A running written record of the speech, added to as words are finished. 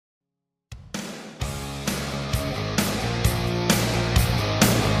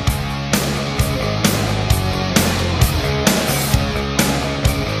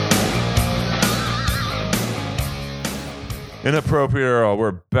Inappropriate Earl,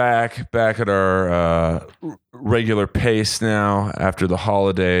 we're back at our regular pace now after the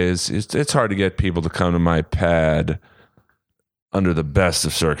holidays. It's hard to get people to come to my pad under the best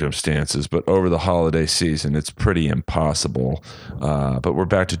of circumstances, but over the holiday season, it's pretty impossible. But we're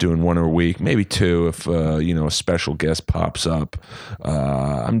back to doing one a week, maybe two if a special guest pops up.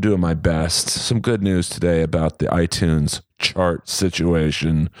 I'm doing my best. Some good news today about the iTunes chart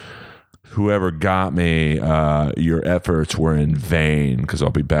situation. Whoever got me, your efforts were in vain because I'll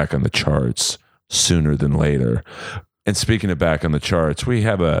be back on the charts sooner than later. And speaking of back on the charts, we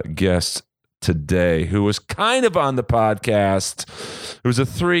have a guest today who was kind of on the podcast. It was a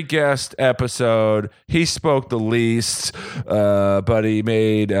 3-guest episode. He spoke the least, but he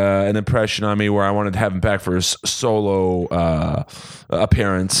made an impression on me where I wanted to have him back for his solo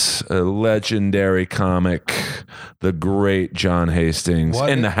appearance. A legendary comic, the great John Hastings,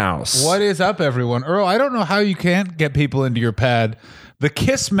 in the house. What is up, everyone? Earl, I don't know how you can't get people into your pad. The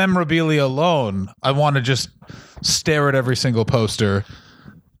Kiss memorabilia alone, I want to just stare at every single poster.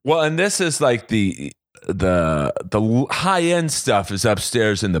 Well, and this is like the high end stuff is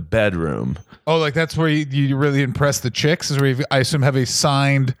upstairs in the bedroom. Oh, like that's where you really impress the chicks? Is where I assume have a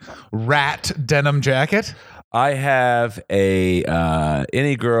signed rat denim jacket? I have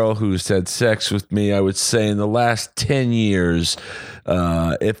any girl who's had sex with me, I would say in the last 10 years,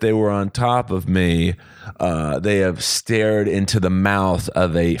 if they were on top of me, they have stared into the mouth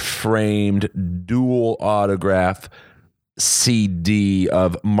of a framed dual autograph CD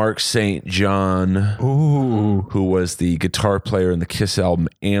of Mark St. John, who was the guitar player in the Kiss album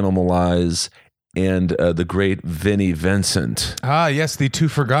Animalize, and the great Vinnie Vincent. Ah, yes, the two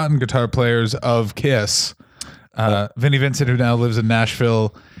forgotten guitar players of Kiss. Vinnie Vincent, who now lives in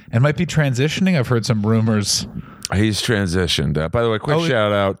Nashville and might be transitioning. I've heard some rumors. He's transitioned. By the way, quick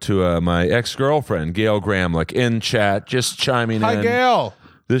shout out to my ex-girlfriend, Gail Graham, in chat, just chiming in. Hi, Gail.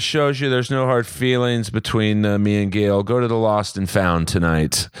 This shows you there's no hard feelings between me and Gail. Go to the Lost and Found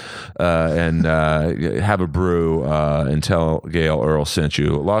tonight and have a brew and tell Gail Earl sent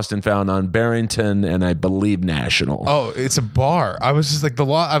you. Lost and Found on Barrington and I believe National. Oh, it's a bar. I was just like,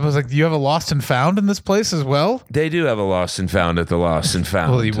 I was like, do you have a Lost and Found in this place as well? They do have a Lost and Found at the Lost and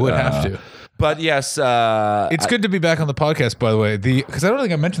Found. Well, you would have to. But yes, it's good to be back on the podcast. By the way, because I don't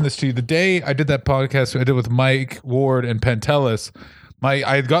think I mentioned this to you. The day I did that podcast, I did with Mike Ward and Pantelis.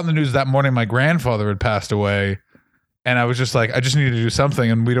 I had gotten the news that morning my grandfather had passed away, and I was just like, I just needed to do something,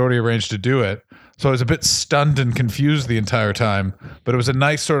 and we'd already arranged to do it. So I was a bit stunned and confused the entire time, but it was a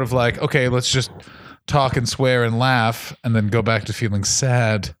nice sort of like, okay, let's just talk and swear and laugh, and then go back to feeling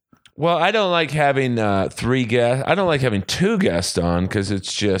sad. Well, I don't like having 3 guests. I don't like having 2 guests on because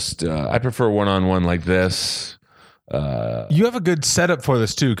it's just, I prefer one-on-one like this. You have a good setup for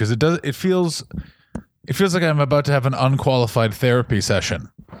this too, because it feels like I'm about to have an unqualified therapy session.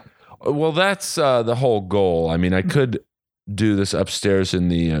 Well, that's the whole goal. I mean, I could do this upstairs in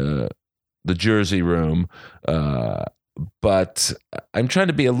the Jersey room, but I'm trying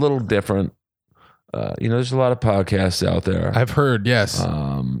to be a little different. There's a lot of podcasts out there. I've heard, yes.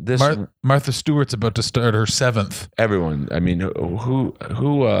 Martha Stewart's about to start her 7th. Everyone. I mean, who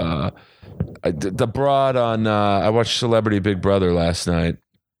the broad on, I watched Celebrity Big Brother last night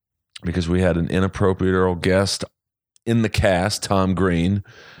because we had an Inappropriate Earl guest in the cast, Tom Green.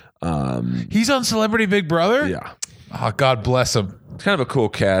 He's on Celebrity Big Brother? Yeah. Oh, God bless him. It's kind of a cool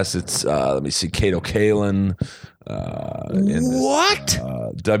cast. It's, let me see, Kato Kalin. What?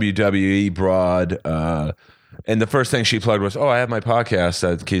 WWE broad. And the first thing she plugged was, I have my podcast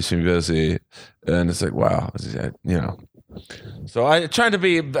that keeps me busy. And it's like, wow, So I try to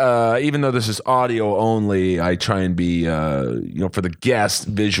be, even though this is audio only, I try and be, for the guest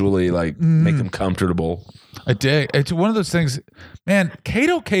visually, make them comfortable. I dig. It's one of those things, man.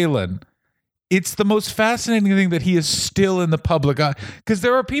 Kato Kalin. It's the most fascinating thing that he is still in the public eye, because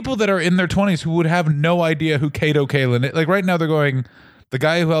there are people that are in their 20s who would have no idea who Kato Kalin is. Like right now, they're going, the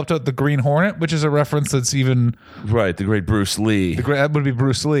guy who helped out the Green Hornet, which is a reference that's even right. The great Bruce Lee. That would be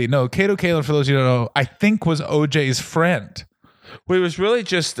Bruce Lee. No, Kato Kalin, for those you don't know, I think was OJ's friend. Well, he was really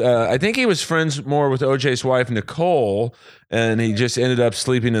just, I think he was friends more with OJ's wife, Nicole, and he just ended up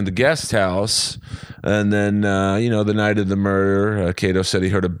sleeping in the guest house. And then, the night of the murder, Kato said he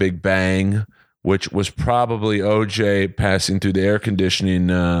heard a big bang, which was probably OJ passing through the air conditioning,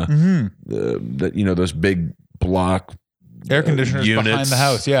 those big block air conditioners units behind the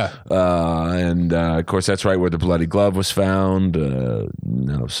house, yeah. And of course, that's right where the bloody glove was found.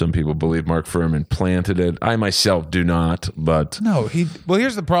 Some people believe Mark Fuhrman planted it. I myself do not, but no.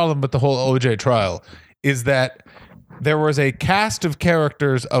 Here's the problem with the whole OJ trial is that there was a cast of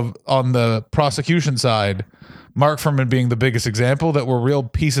characters on the prosecution side, Mark Furman being the biggest example, that were real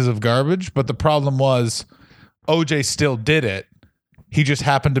pieces of garbage. But the problem was OJ still did it. He just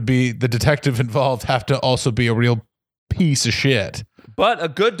happened to be the detective involved, have to also be a real piece of shit. But a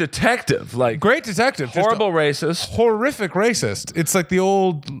good detective, like Great detective. horrible racist. Horrific racist. It's like the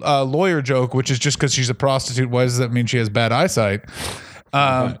old lawyer joke, which is just because she's a prostitute, why does that mean she has bad eyesight?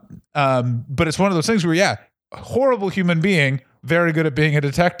 But it's one of those things where, yeah, horrible human being, very good at being a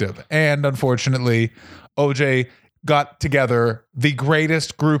detective. And unfortunately, OJ got together the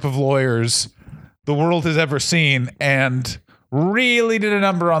greatest group of lawyers the world has ever seen and really did a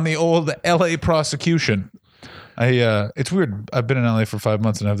number on the old LA prosecution. It's weird. I've been in LA for 5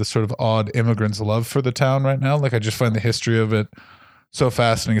 months and I have this sort of odd immigrant's love for the town right now. Like, I just find the history of it so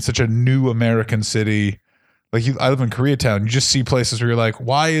fascinating. It's such a new American city. Like, I live in Koreatown. You just see places where you're like,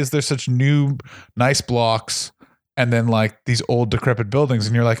 why is there such new, nice blocks and then like these old decrepit buildings?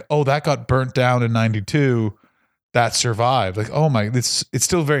 And you're like, oh, that got burnt down in 92. That survived. Like, oh my, it's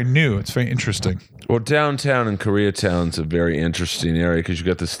still very new. It's very interesting. Well, downtown in Koreatown's a very interesting area because you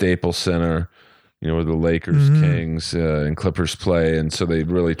got the Staples Center, you know, where the Lakers, Kings, and Clippers play. And so they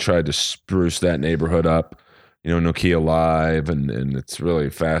really tried to spruce that neighborhood up, you know, Nokia Live. And it's really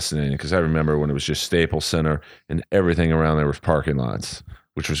fascinating because I remember when it was just Staples Center and everything around there was parking lots,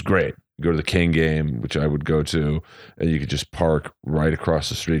 which was great. You go to the King game, which I would go to, and you could just park right across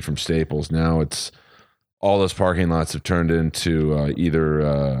the street from Staples. Now it's all those parking lots have turned into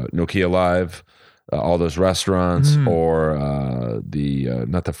either Nokia Live, all those restaurants, or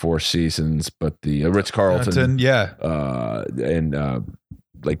not the Four Seasons, but the Ritz-Carlton. Yeah. And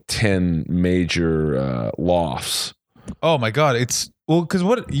like 10 major lofts. Oh my God. Because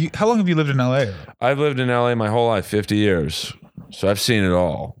how long have you lived in LA? I've lived in LA my whole life, 50 years. So I've seen it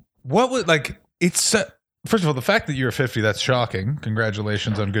all. What would, like, it's, first of all, the fact that you're 50, that's shocking.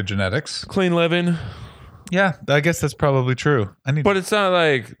 Congratulations on good genetics. Clean living. Yeah, I guess that's probably true. But it's not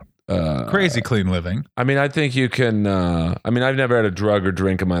like crazy clean living. I mean, I think you can. I've never had a drug or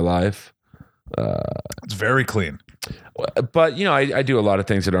drink in my life. It's very clean. But you know, I do a lot of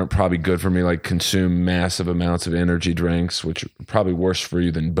things that aren't probably good for me, like consume massive amounts of energy drinks, which are probably worse for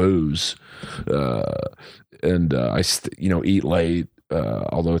you than booze. And I eat late,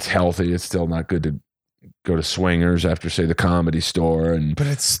 although it's healthy. It's still not good to go to swingers after, say, the Comedy Store.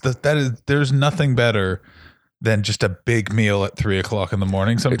 But there's nothing better than just a big meal at 3:00 in the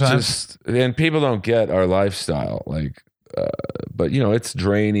morning sometimes. And people don't get our lifestyle. Like, but you know, it's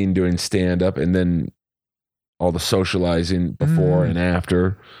draining doing stand up and then all the socializing before and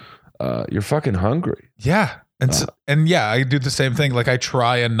after. You're fucking hungry. Yeah. And yeah, I do the same thing. Like, I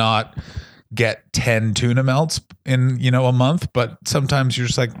try and not get 10 tuna melts in, a month, but sometimes you're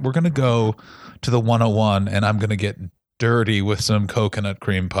just like, we're going to go to the 101 and I'm going to get dirty with some coconut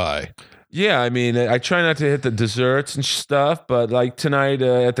cream pie. Yeah, I mean, I try not to hit the desserts and stuff, but like tonight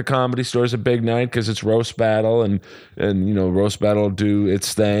at the Comedy Store is a big night because it's roast battle, and roast battle will do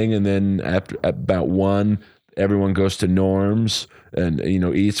its thing, and then at about 1, everyone goes to Norm's and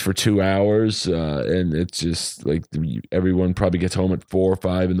eats for 2 hours, and it's just like everyone probably gets home at 4 or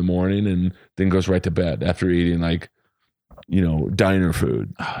 5 in the morning, and then goes right to bed after eating diner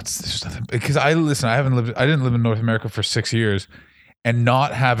food. Oh, there's nothing, because I didn't live in North America for 6 years. And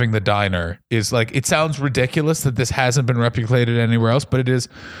not having the diner is like, it sounds ridiculous that this hasn't been replicated anywhere else, but it is.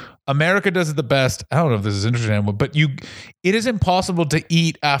 America does it the best. I don't know if this is interesting, but it is impossible to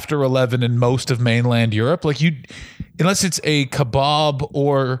eat after 11 in most of mainland Europe. Like, unless it's a kebab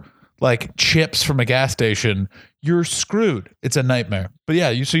or like chips from a gas station, you're screwed. It's a nightmare. But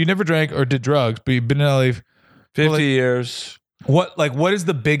yeah, so you never drank or did drugs, but you've been in LA 50 years. What is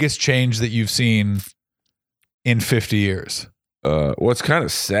the biggest change that you've seen in 50 years? Well, it's kind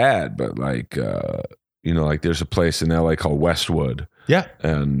of sad, but like there's a place in LA called Westwood. Yeah.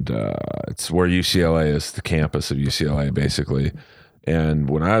 And it's where UCLA is, the campus of UCLA, basically. And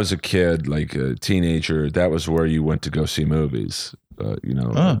when I was a kid, like a teenager, that was where you went to go see movies.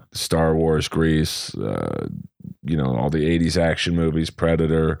 Star Wars, Grease, all the 80s action movies,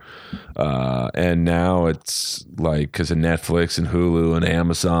 Predator. And now it's like, because of Netflix and Hulu and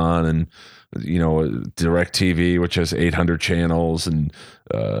Amazon and DirecTV, which has 800 channels, and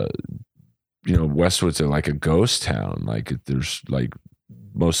Westwood's like a ghost town. Like, there's like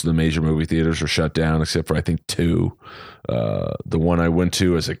most of the major movie theaters are shut down except for I think 2. The one I went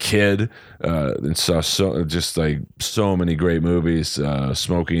to as a kid and saw so many great movies,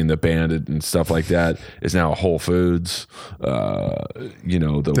 Smokey and the Bandit and stuff like that, is now a Whole Foods. Do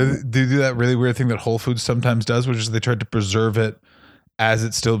they do that really weird thing that Whole Foods sometimes does, which is they try to preserve it as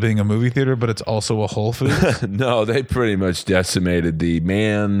it's still being a movie theater, but it's also a Whole Foods? No, they pretty much decimated the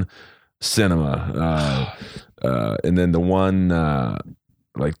Mann cinema. And then the one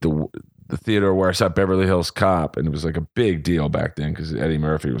like the theater where I saw Beverly Hills Cop, and it was like a big deal back then because Eddie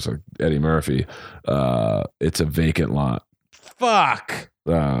Murphy was like Eddie Murphy. It's a vacant lot. Fuck.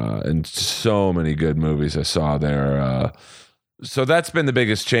 And so many good movies I saw there. So that's been the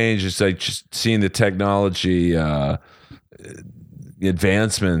biggest change. Is like just seeing the technology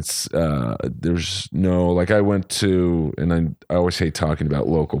advancements. There's no, like, I went to, and I always hate talking about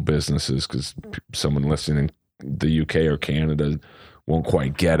local businesses because someone listening in the UK or Canada won't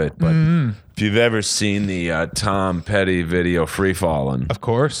quite get it. But if you've ever seen the Tom Petty video Free Fallin', Of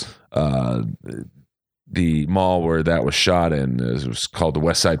course. the mall where that was shot in was called the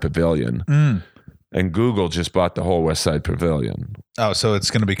West Side Pavilion. And Google just bought the whole West Side Pavilion. Oh, so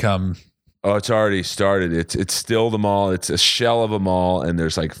it's going to become... Oh, it's already started. It's still the mall. It's a shell of a mall, and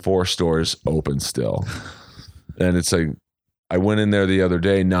there's like 4 stores open still. And it's like, I went in there the other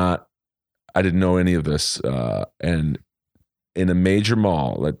day, I didn't know any of this. And in a major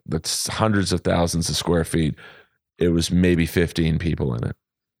mall that's hundreds of thousands of square feet, it was maybe 15 people in it.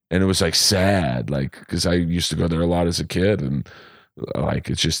 And it was like sad, like, because I used to go there a lot as a kid, and like,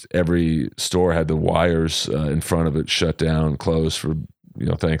 it's just every store had the wires in front of it shut down, closed for,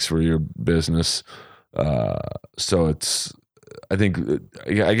 thanks for your business. So it's, I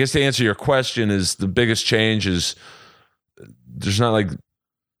guess to answer your question is the biggest change is there's not like,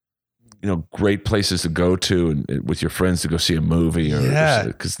 great places to go to and with your friends to go see a movie, or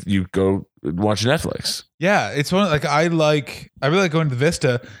because you go watch Netflix. Yeah, it's one like I really like going to the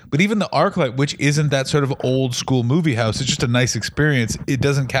Vista, but even the ArcLight, which isn't that sort of old school movie house, it's just a nice experience. It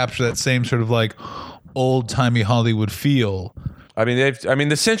doesn't capture that same sort of like old timey Hollywood feel. I mean,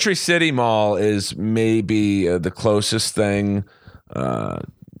 the Century City Mall is maybe the closest thing.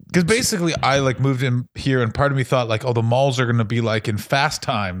 Because basically, I like moved in here, and part of me thought like, oh, the malls are going to be like in Fast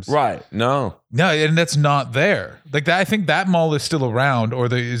Times, right? No, and that's not there. Like that, I think that mall is still around, or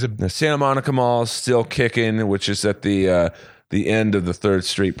there is the Santa Monica Mall is still kicking, which is at the end of the 3rd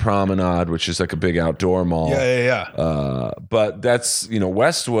Street Promenade, which is like a big outdoor mall. Yeah. But that's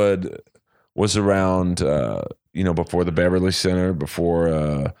Westwood was around, before the Beverly Center,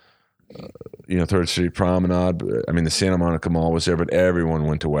 before. 3rd Street Promenade. I mean, the Santa Monica Mall was there, but everyone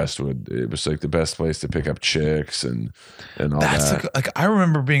went to Westwood. It was like the best place to pick up chicks and all that. Like I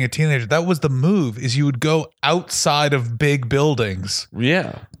remember being a teenager. That was the move. Is you would go outside of big buildings,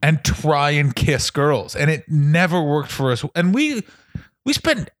 and try and kiss girls, and it never worked for us. And we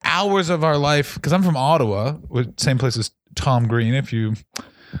spent hours of our life, because I'm from Ottawa, same place as Tom Green.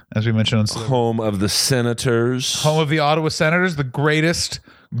 As we mentioned on home of the Senators, home of the Ottawa Senators, the greatest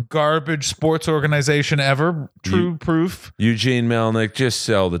garbage sports organization ever. True proof. Eugene Melnick, just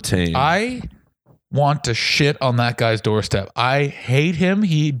sell the team. I want to shit on that guy's doorstep. I hate him.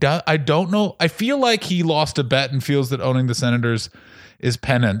 I don't know. I feel like he lost a bet and feels that owning the Senators is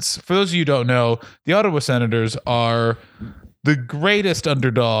penance. For those of you who don't know, the Ottawa Senators are the greatest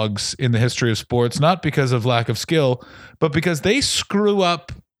underdogs in the history of sports, not because of lack of skill, but because they screw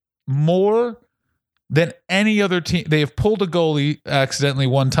up more than any other team. They have pulled a goalie accidentally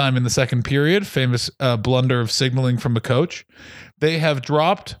one time in the second period, famous blunder of signaling from a coach. They have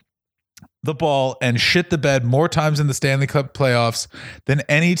dropped the ball and shit the bed more times in the Stanley Cup playoffs than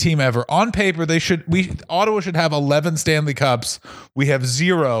any team ever. On paper, Ottawa should have 11 Stanley Cups. We have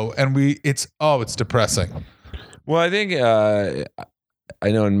 0, and it's depressing. Well, I think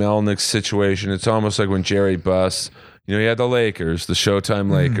I know in Melnick's situation, it's almost like when Jerry Buss, he had the Lakers, the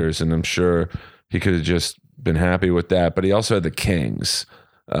Showtime Lakers, and I'm sure he could have just been happy with that. But he also had the Kings,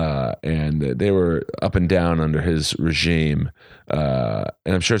 and they were up and down under his regime. And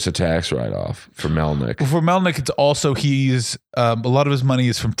I'm sure it's a tax write-off for Melnick. Well, for Melnick, it's also he's a lot of his money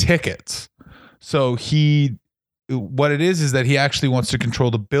is from tickets. So what it is that he actually wants to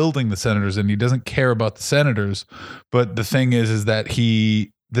control the building the Senators, and he doesn't care about the Senators. But the thing is that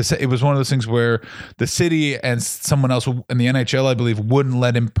it was one of those things where the city and someone else in the NHL, I believe, wouldn't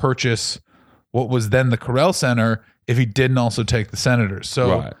let him purchase what was then the Corel Center if he didn't also take the Senators.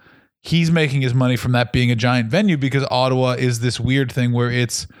 So he's making his money from that being a giant venue, because Ottawa is this weird thing where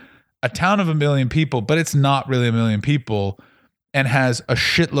it's a town of 1 million people, but it's not really 1 million people, and has a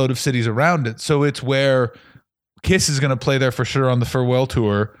shitload of cities around it. So it's where Kiss is going to play there for sure on the farewell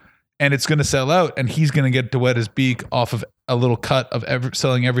tour, and it's going to sell out, and he's going to get to wet his beak off of a little cut of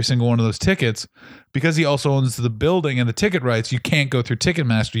selling every single one of those tickets, because he also owns the building and the ticket rights. You can't go through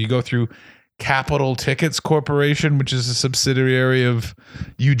Ticketmaster. You go through Capital Tickets Corporation, which is a subsidiary of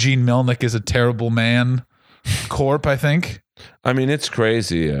Eugene Melnick is a terrible man corp, I think. I mean, it's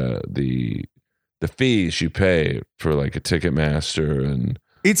crazy. The fees you pay for like a Ticketmaster, and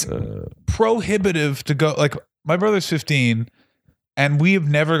it's prohibitive to go. Like, my brother's 15, and we have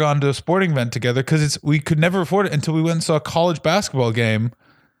never gone to a sporting event together because we could never afford it until we went and saw a college basketball game,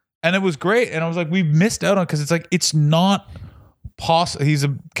 and it was great. And I was like, we missed out on, because it's like, it's not possible. He's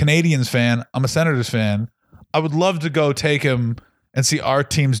a Canadians fan. I'm a Senators fan. I would love to go take him and see our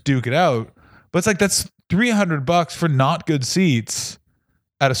teams duke it out, but it's like, that's $300 for not good seats.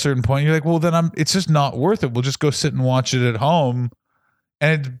 At a certain point, you're like, well, then it's just not worth it. We'll just go sit and watch it at home.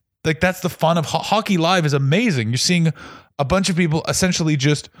 And that's the fun of hockey live is amazing. You're seeing a bunch of people essentially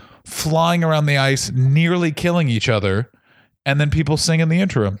just flying around the ice, nearly killing each other, and then people singing the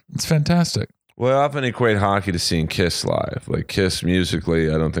intro. It's fantastic. Well, I often equate hockey to seeing Kiss live. Like Kiss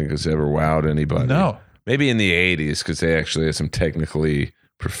musically, I don't think has ever wowed anybody. No. Maybe in the 80s, because they actually had some technically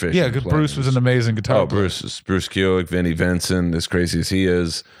proficient. Yeah, because Bruce was an amazing guitar player. Bruce Kulick, Vinnie Vincent, as crazy as he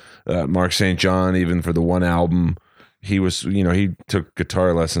is, Mark St. John, even for the one album, he was, he took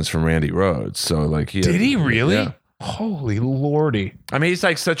guitar lessons from Randy Rhoads. So like did he really? Yeah. Holy lordy! I mean, he's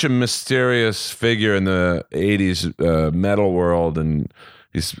like such a mysterious figure in the '80s metal world, and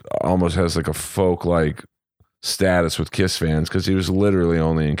he's almost has like a folk like status with Kiss fans because he was literally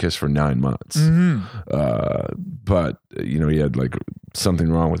only in Kiss for 9 months. But he had like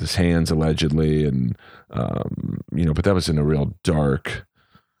something wrong with his hands allegedly, and but that was in a real dark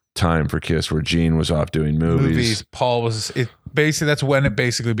time for Kiss where Gene was off doing movies. Paul was basically, that's when it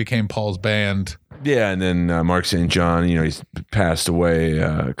basically became Paul's band. Yeah, and then Mark St. John, he's passed away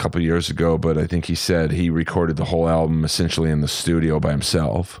a couple of years ago, but I think he said he recorded the whole album essentially in the studio by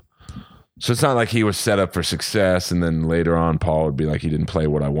himself. So it's not like he was set up for success, and then later on, Paul would be like, he didn't play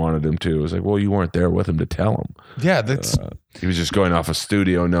what I wanted him to. It was like, well, you weren't there with him to tell him. Yeah, that's... he was just going off of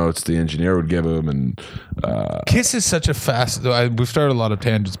studio notes the engineer would give him, and... Kiss is such a fast... we've started a lot of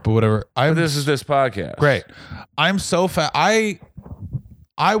tangents, but whatever. This is this podcast. Great. I'm so fast. I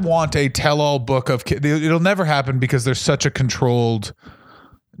want a tell-all book of... It'll never happen because they're such a controlled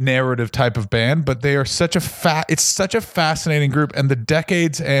narrative type of band, but they are such a... It's such a fascinating group, and the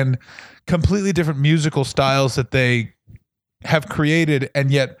decades and... completely different musical styles that they have created, and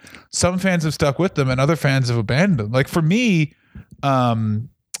yet some fans have stuck with them and other fans have abandoned them. Like for me,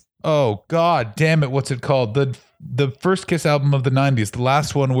 oh god damn it, what's it called? The first Kiss album of the 90s, the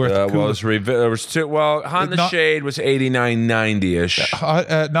last one where Hot in the Shade was 89, 90-ish.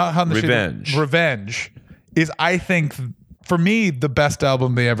 Not Hot in the Revenge. Shade. Revenge is, I think, for me, the best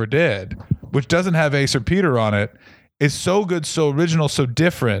album they ever did, which doesn't have Ace or Peter on it, is so good, so original, so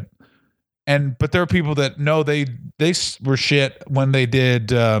different. But there are people that know they were shit when they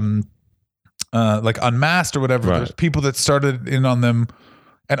did like Unmasked or whatever. Right. There's people that started in on them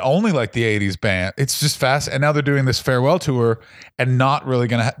and only like the 80s band. It's just fast. And now they're doing this farewell tour and not really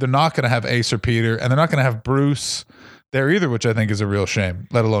they're not gonna have Ace or Peter, and they're not gonna have Bruce there either, which I think is a real shame,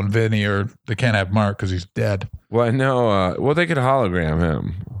 let alone Vinny, or they can't have Mark because he's dead. Well, I know. They could hologram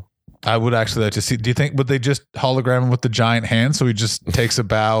him. I would actually like to see. Do you think, would they just hologram him with the giant hand so he just takes a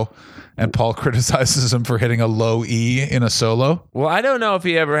bow and Paul criticizes him for hitting a low E in a solo? Well, I don't know if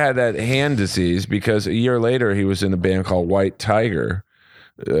he ever had that hand disease, because a year later he was in a band called White Tiger,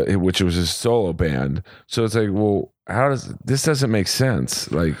 which was his solo band. So it's like, well, this doesn't make sense.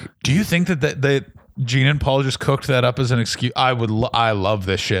 Like, do you think that Gene and Paul just cooked that up as an excuse? I love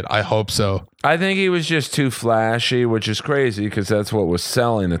this shit. I hope so. I think he was just too flashy, which is crazy because that's what was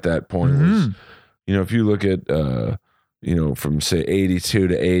selling at that point. Was, if you look at, from say 82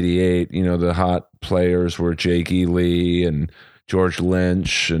 to 88, the hot players were Jake E. Lee and George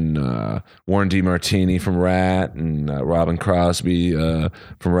Lynch and Warren DeMartini from Rat and Robin Crosby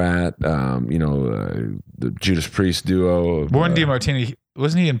from Rat. The Judas Priest duo. Warren DeMartini,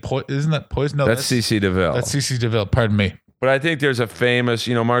 wasn't he in isn't that Poison? No, that's CeCe DeVille. That's CeCe DeVille. Pardon me. But I think there's a famous,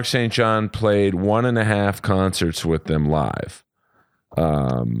 Mark St. John played 1.5 concerts with them live.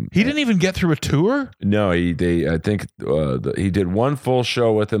 He didn't even get through a tour? No, I think he did one full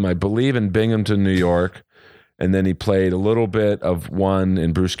show with them, I believe, in Binghamton, New York. And then he played a little bit of one,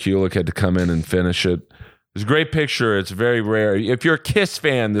 and Bruce Kulick had to come in and finish it. It's a great picture. It's very rare. If you're a Kiss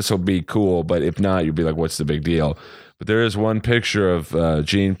fan, this will be cool. But if not, you'll be like, what's the big deal? But there is one picture of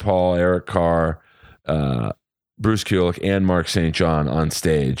Gene, Paul, Eric Carr, Bruce Kulick, and Mark St. John on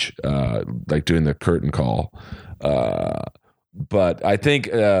stage, like doing the curtain call. But I think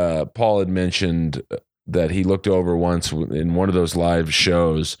Paul had mentioned that he looked over once in one of those live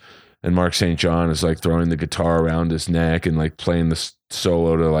shows, and Mark St. John is like throwing the guitar around his neck and like playing the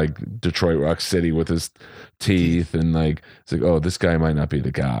solo to like Detroit Rock City with his teeth, and like it's like, oh, this guy might not be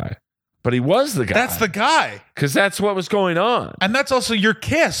the guy. But he was the guy. That's the guy. Because that's what was going on. And that's also your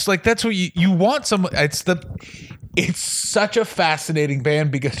Kiss. Like, that's what you want. It's it's such a fascinating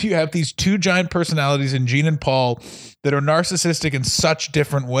band because you have these two giant personalities in Gene and Paul that are narcissistic in such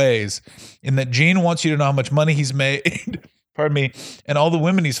different ways. In that Gene wants you to know how much money he's made, pardon me, and all the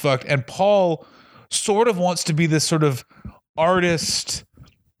women he's fucked. And Paul sort of wants to be this sort of artist,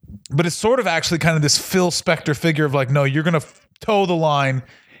 but it's sort of actually kind of this Phil Spector figure of like, no, you're going to toe the line.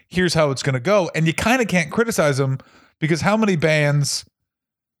 Here's how it's going to go. And you kind of can't criticize him because how many bands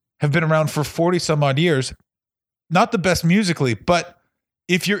have been around for 40 some odd years? Not the best musically, but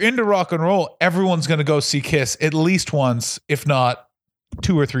if you're into rock and roll, everyone's going to go see Kiss at least once, if not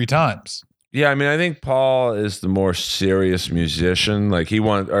 2 or 3 times. Yeah, I mean, I think Paul is the more serious musician. Like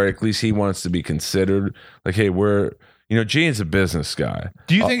or at least he wants to be considered. Like, hey, Gene's a business guy.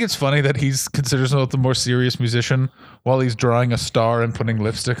 Do you think it's funny that he's considered himself the more serious musician while he's drawing a star and putting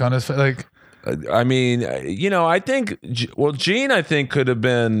lipstick on his face? Like, I mean, I think, Gene, I think, could have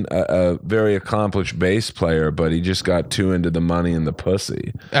been a very accomplished bass player, but he just got too into the money and the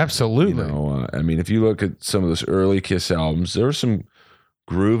pussy. Absolutely. I mean, if you look at some of those early Kiss albums, there were some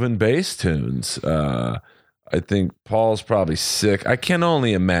grooving bass tunes. I think Paul's probably sick. I can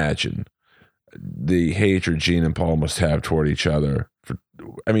only imagine the hatred Gene and Paul must have toward each other.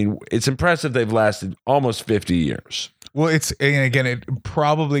 It's impressive they've lasted almost 50 years. Well, it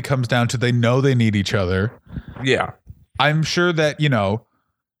probably comes down to they know they need each other. Yeah. I'm sure that,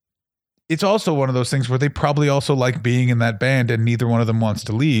 it's also one of those things where they probably also like being in that band and neither one of them wants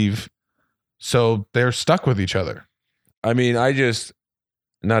to leave. So they're stuck with each other. I mean,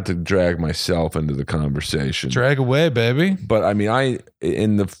 not to drag myself into the conversation. Drag away, baby. But I mean,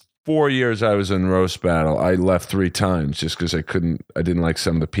 in the 4 years I was in Roast Battle, I left 3 times just because I didn't like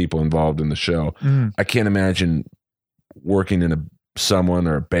some of the people involved in the show. I can't imagine working in someone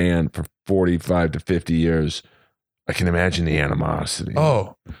or a band for 45 to 50 years. I can imagine the animosity.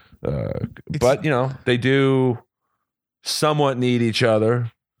 Oh, but they do somewhat need each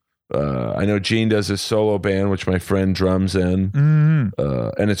other. I know Gene does his solo band, which my friend drums in,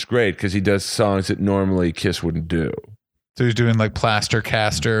 and it's great because he does songs that normally Kiss wouldn't do. So he's doing like Plaster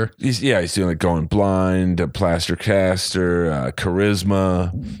Caster. He's doing like Going Blind, Plaster Caster,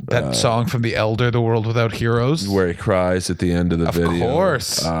 Charisma. That song from The Elder, The World Without Heroes. Where he cries at the end of the video. Of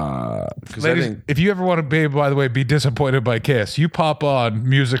course. Ladies, if you ever want to be, by the way, be disappointed by Kiss, you pop on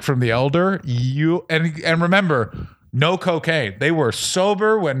music from The Elder, and remember, no cocaine. They were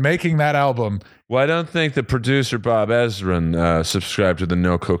sober when making that album. Well, I don't think the producer Bob Ezrin subscribed to the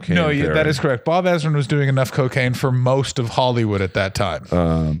no cocaine. No, theory. that is correct. Bob Ezrin was doing enough cocaine for most of Hollywood at that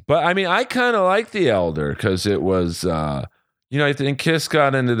time. But I mean, I kind of like The Elder because it was, I think Kiss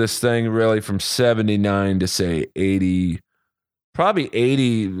got into this thing really from 79 to say 80, probably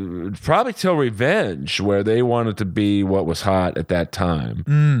till Revenge, where they wanted to be what was hot at that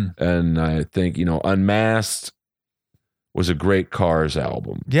time. And I think, Unmasked was a great Cars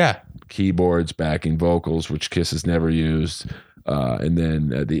album. Yeah. Keyboards, backing vocals, which Kiss has never used. And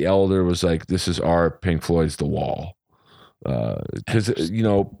then The Elder was like, this is our Pink Floyd's The Wall. Because,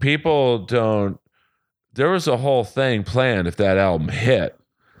 people don't, there was a whole thing planned if that album hit.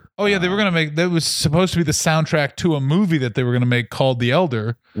 Oh, yeah, they were going to that was supposed to be the soundtrack to a movie that they were going to make called The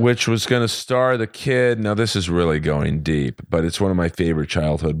Elder. Which was going to star the kid. Now, this is really going deep, but it's one of my favorite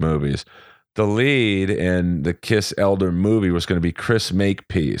childhood movies. The lead in the Kiss Elder movie was going to be Chris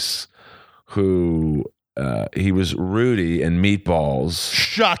Makepeace, who he was Rudy in Meatballs.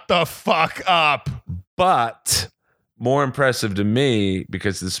 Shut the fuck up. But more impressive to me,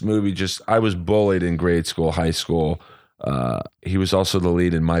 because this movie I was bullied in grade school, high school. He was also the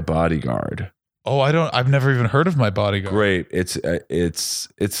lead in My Bodyguard. Oh, I've never even heard of My Bodyguard. Great. It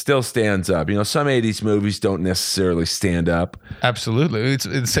still stands up. Some 80s movies don't necessarily stand up. Absolutely. It's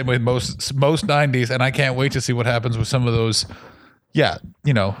the same way most 90s, and I can't wait to see what happens with some of those,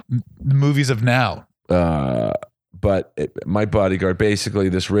 movies of now. But My Bodyguard, basically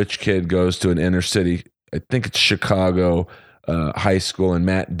this rich kid goes to an inner city, I think it's Chicago, high school, and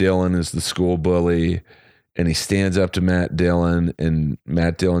Matt Dillon is the school bully. And he stands up to Matt Dillon, and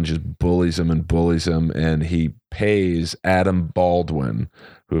Matt Dillon just bullies him, and he pays Adam Baldwin,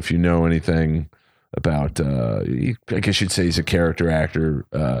 who, if you know anything about, I guess you'd say he's a character actor.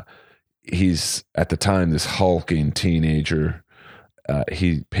 He's, at the time, this hulking teenager.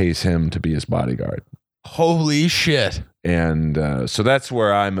 He pays him to be his bodyguard. Holy shit. And so that's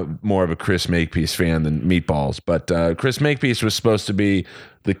where I'm more of a Chris Makepeace fan than Meatballs. But Chris Makepeace was supposed to be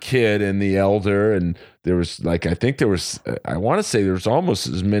the kid in The Elder, and there was I want to say there was almost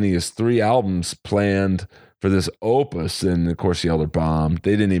as many as 3 albums planned for this opus, and of course The Elder bombed.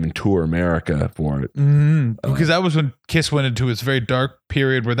 They didn't even tour America for it. Because that was when Kiss went into its very dark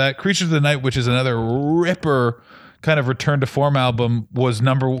period, where that Creatures of the Night, which is another ripper kind of return to form album was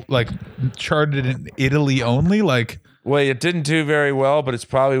charted in Italy only. Like, well, it didn't do very well, but it's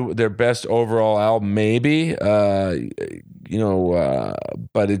probably their best overall album, maybe.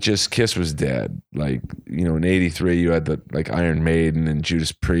 But it just Kiss was dead. Like, in '83, you had Iron Maiden and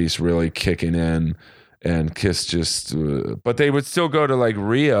Judas Priest really kicking in, and Kiss just. But they would still go to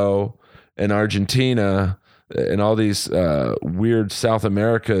Rio and Argentina and all these weird South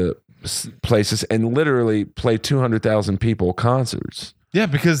America places and literally play 200,000 people concerts. Yeah,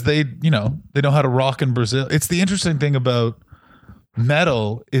 because they know how to rock in Brazil. It's the interesting thing about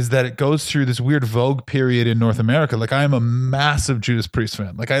metal is that it goes through this weird vogue period in North America. Like, I am a massive Judas Priest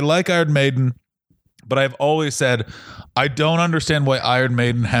fan. Like, I like Iron Maiden, but I've always said I don't understand why Iron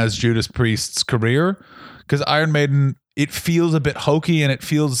Maiden has Judas Priest's career, because Iron Maiden, it feels a bit hokey and it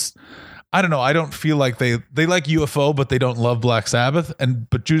feels, I don't know, I don't feel like they like UFO, but they don't love Black Sabbath.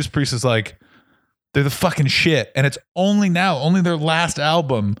 But Judas Priest is like, they're the fucking shit. And it's only their last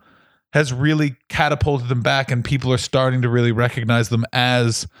album has really catapulted them back, and people are starting to really recognize them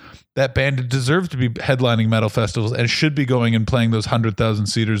as that band that deserves to be headlining metal festivals and should be going and playing those 100,000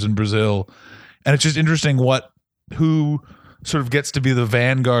 seaters in Brazil. And it's just interesting who sort of gets to be the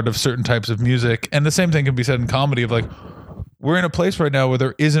vanguard of certain types of music. And the same thing can be said in comedy of we're in a place right now where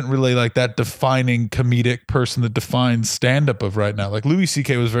there isn't really that defining comedic person that defines stand-up of right now. Like, Louis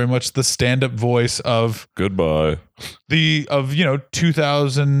C.K. was very much the stand-up voice of goodbye.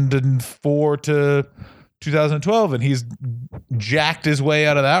 2004 to 2012, and he's jacked his way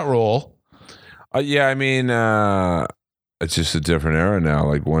out of that role. Yeah, I mean, it's just a different era now.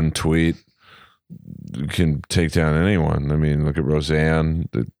 Like, one tweet can take down anyone. I mean, look at Roseanne.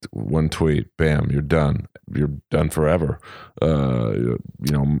 One tweet, bam, you're done. You're done forever.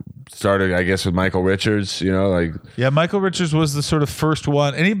 Started, I guess, with Michael Richards. Yeah, Michael Richards was the sort of first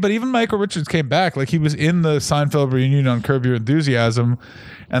one, but even Michael Richards came back. Like, he was in the Seinfeld reunion on Curb Your Enthusiasm,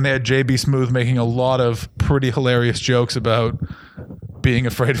 and they had JB Smoove making a lot of pretty hilarious jokes about being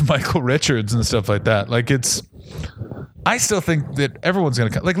afraid of Michael Richards and stuff like that. Like, I still think that everyone's going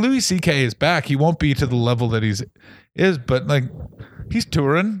to come. Like, Louis C.K. is back. He won't be to the level that is, but he's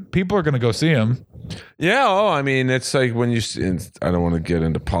touring. People are going to go see him. Yeah. Oh, I mean, it's like when I don't want to get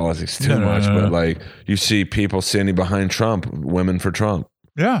into politics too much, but you see people standing behind Trump, women for Trump.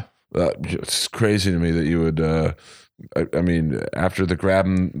 Yeah. It's crazy to me that you would, I mean, after the grab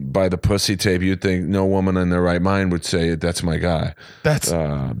him by the pussy tape, you'd think no woman in their right mind would say, that's my guy.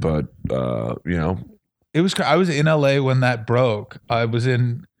 It was. I was in LA when that broke. I was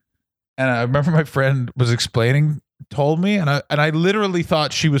in, and I remember my friend was told me, and I literally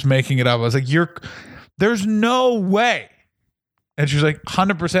thought she was making it up. I was like, there's no way. And she was like,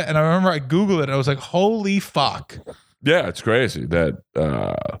 100%. And I remember I Googled it, and I was like, holy fuck. Yeah, it's crazy that.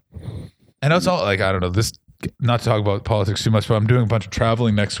 And it's all I don't know, this, not to talk about politics too much, but I'm doing a bunch of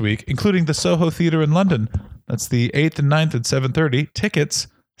traveling next week, including the Soho Theatre in London. That's the 8th and 9th at 7:30. Tickets,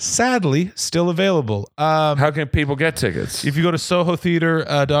 sadly, still available. How can people get tickets? If you go to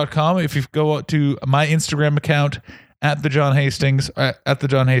sohotheater.com, if you go to my Instagram account at the John Hastings on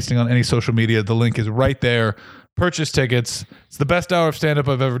any social media, the link is right there. Purchase tickets. It's the best hour of stand-up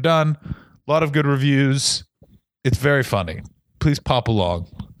I've ever done. A lot of good reviews. It's very funny. Please pop along.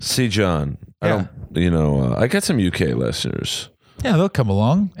 See, John, Yeah. I got some UK listeners. Yeah, they'll come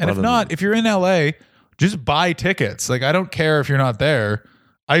along. And if not, if you're in LA, just buy tickets. Like, I don't care if you're not there.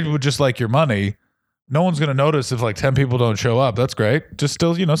 I would just like your money. No one's going to notice if 10 people don't show up. That's great. Just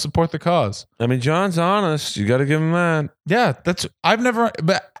still, support the cause. I mean, John's honest. You got to give him that. Yeah, but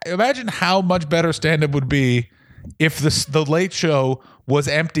imagine how much better stand-up would be if the Late Show was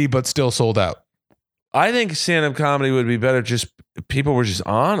empty but still sold out. I think stand-up comedy would be better just if people were just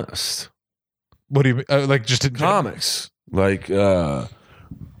honest. What do you mean? Just in comics?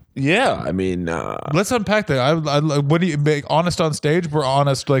 Yeah, I mean, let's unpack that. What do you make? Honest on stage, or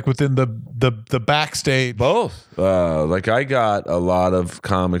honest within the backstage? Both. I got a lot of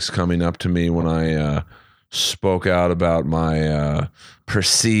comics coming up to me when I spoke out about my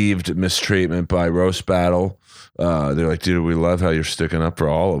perceived mistreatment by Roast Battle. They're like, dude, we love how you're sticking up for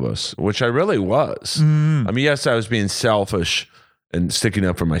all of us, which I really was. I mean, yes, I was being selfish and sticking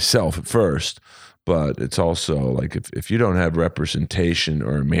up for myself at first. But it's also if you don't have representation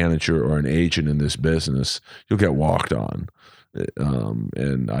or a manager or an agent in this business, you'll get walked on.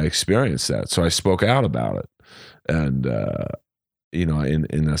 And I experienced that. So I spoke out about it. And,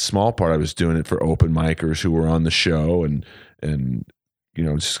 in a small part, I was doing it for open micers who were on the show and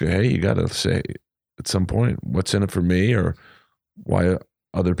just go, hey, you got to say at some point, what's in it for me, or why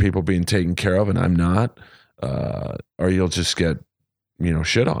other people being taken care of and I'm not, or you'll just get,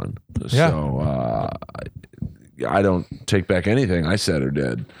 shit on. Yeah. So, I don't take back anything I said or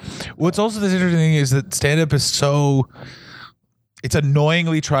did. What's also this interesting thing is that stand-up is so, it's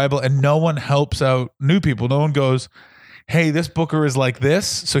annoyingly tribal, and no one helps out new people. No one goes, hey, this booker is like this,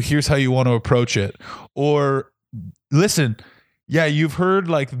 so here's how you want to approach it. Or listen, yeah, you've heard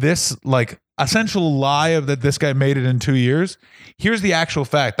like this, like essential lie of that this guy made it in 2 years. Here's the actual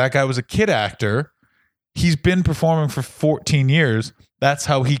fact. That guy was a kid actor. He's been performing for 14 years. That's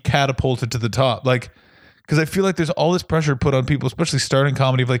how he catapulted to the top. Like, because I feel like there's all this pressure put on people, especially starting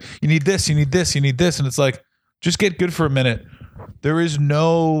comedy, of like, you need this, you need this, you need this. And it's like, just get good for a minute. There is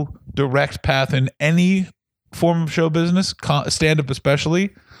no direct path in any form of show business, stand-up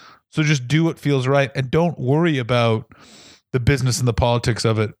especially. So just do what feels right and don't worry about the business and the politics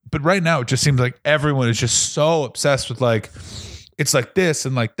of it. But right now, it just seems like everyone is just so obsessed with like, it's like this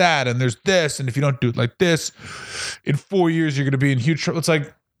and like that, and there's this, and if you don't do it like this, in 4 years you're going to be in huge trouble. It's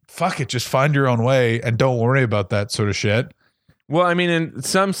like, fuck it, just find your own way and don't worry about that sort of shit. Well, I mean, in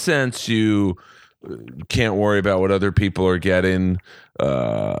some sense, you can't worry about what other people are getting,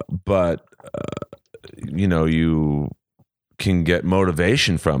 but you know, you can get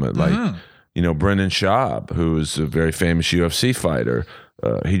motivation from it. Like, you know, Brendan Schaub, who's a very famous UFC fighter,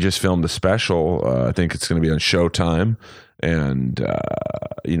 he just filmed a special. I think it's going to be on Showtime. And,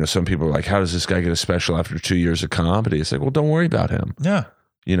 you know, some people are like, how does this guy get a special after 2 years of comedy? It's like, well, don't worry about him. Yeah.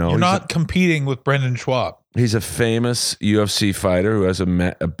 You know, you're not competing with Brendan Schaub. He's a famous UFC fighter who has a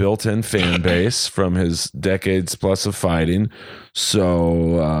built-in fan base from his decades plus of fighting.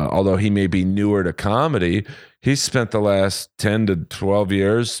 So, although he may be newer to comedy, he's spent the last 10 to 12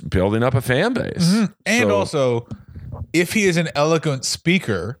 years building up a fan base. Mm-hmm. And also, if he is an eloquent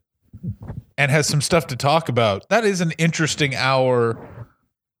speaker and has some stuff to talk about, that is an interesting hour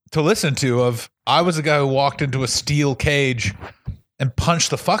to listen to. I was a guy who walked into a steel cage and punched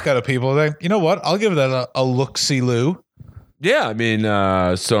the fuck out of people. Like, you know what? I'll give that a look-see-loo. Yeah, I mean,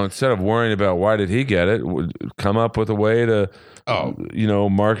 so instead of worrying about why did he get it, come up with a way to, you know,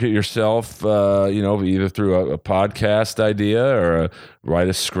 market yourself, you know, either through a podcast idea or write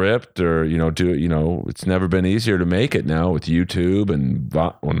a script or, you know, do it. You know, it's never been easier to make it now with YouTube and,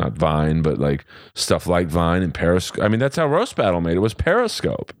 well, not Vine, but like stuff like Vine and Periscope. I mean, that's how Roast Battle made it, was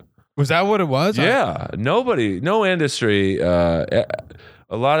Periscope. Was that what it was? Yeah. No industry,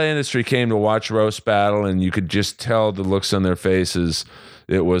 a lot of industry came to watch Roast Battle, and you could just tell the looks on their faces.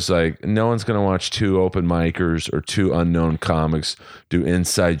 It was like, no one's going to watch two open micers or two unknown comics do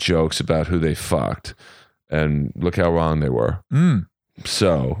inside jokes about who they fucked. And look how wrong they were.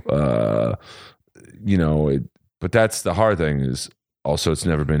 So, you know, but that's the hard thing is also it's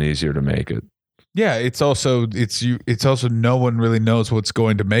never been easier to make it. Yeah, it's also no one really knows what's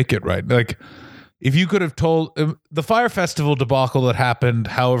going to make it right. Like, if you could have told the Fire Festival debacle that happened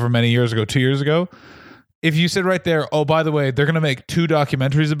however many years ago, 2 years ago, if you said right there, oh, by the way, they're going to make 2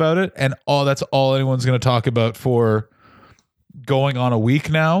 documentaries about it, and that's all anyone's going to talk about for going on a week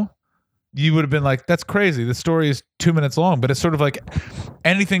now, you would have been like, that's crazy. The story is 2 minutes long, but it's sort of like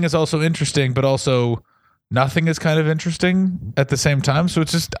anything is also interesting, but also nothing is kind of interesting at the same time. So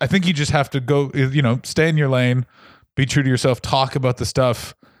it's just, I think you just have to go, you know, stay in your lane, be true to yourself, talk about the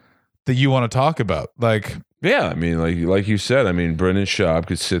stuff that you want to talk about. Like, yeah, I mean, like you said, I mean, Brendan Schaub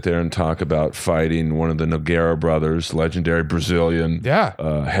could sit there and talk about fighting one of the Nogueira brothers, legendary Brazilian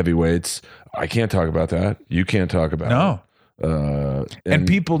heavyweights. I can't talk about that. You can't talk about it. And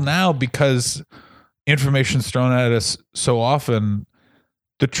people now, because information's thrown at us so often,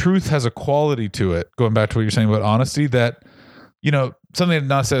 the truth has a quality to it. Going back to what you're saying about honesty, that, you know, something that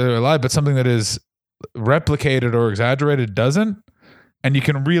not necessarily a lie, but something that is replicated or exaggerated doesn't, and you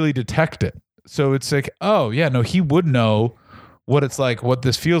can really detect it. So it's like, oh yeah, no, he would know what it's like, what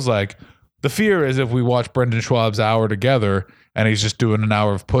this feels like. The fear is if we watch Brendan Schaub's hour together and he's just doing an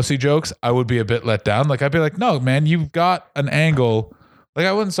hour of pussy jokes, I would be a bit let down. Like, I'd be like, no, man, you've got an angle. Like,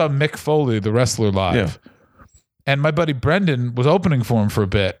 I went and saw Mick Foley, the wrestler, live. Yeah. And my buddy Brendan was opening for him for a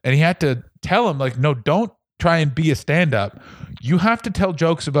bit, and he had to tell him, like, no, don't try and be a stand-up. You have to tell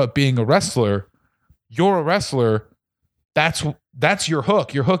jokes about being a wrestler. You're a wrestler. That's your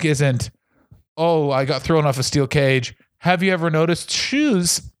hook. Your hook isn't, oh, I got thrown off a steel cage. Have you ever noticed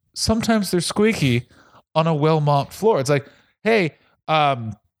shoes? Sometimes they're squeaky on a well-mopped floor. It's like, hey,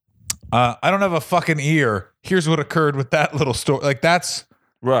 I don't have a fucking ear. Here's what occurred with that little story. Like, that's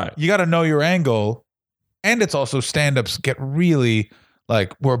right. You got to know your angle. And it's also stand-ups get really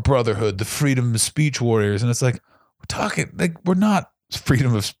like, we're a brotherhood, the freedom of speech warriors. And it's like, we're not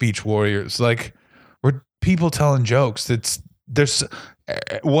freedom of speech warriors. Like, we're people telling jokes.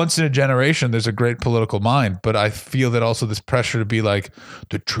 once in a generation, there's a great political mind, but I feel that also this pressure to be like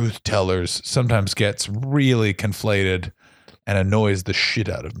the truth tellers sometimes gets really conflated and annoys the shit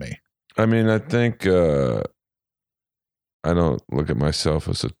out of me. I mean, I think I don't look at myself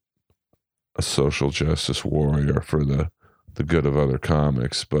as a social justice warrior for the good of other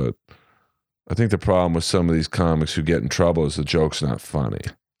comics, but I think the problem with some of these comics who get in trouble is the joke's not funny.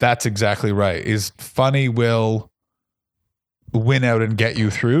 That's exactly right. Is funny will win out and get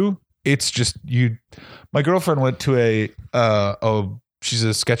you through. It's just you. My girlfriend went to she's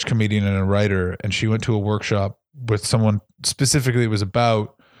a sketch comedian and a writer, and she went to a workshop with someone specifically. It was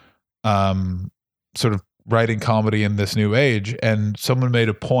about sort of writing comedy in this new age, and someone made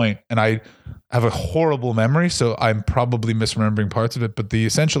a point, and I have a horrible memory, so I'm probably misremembering parts of it, but the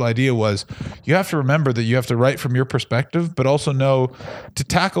essential idea was you have to remember that you have to write from your perspective, but also know to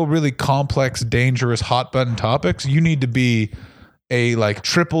tackle really complex, dangerous, hot button topics, you need to be a like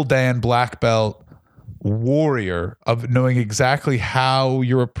triple Dan black belt warrior of knowing exactly how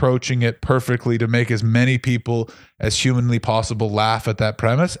you're approaching it perfectly to make as many people as humanly possible laugh at that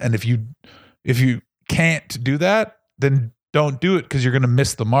premise. And if you can't do that, then don't do it, because you're going to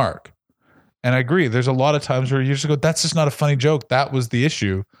miss the mark. And I agree. There's a lot of times where you just go, that's just not a funny joke. That was the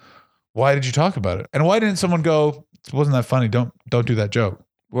issue. Why did you talk about it? And why didn't someone go, it wasn't that funny. Don't do that joke.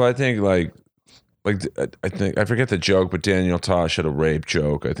 Well, I think I forget the joke, but Daniel Tosh had a rape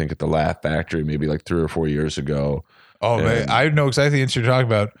joke, I think at the Laugh Factory, maybe like 3 or 4 years ago. Oh, man, I know exactly what you're talking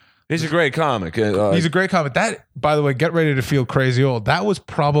about. He's a great comic. He's a great comic. That, by the way, get ready to feel crazy old. That was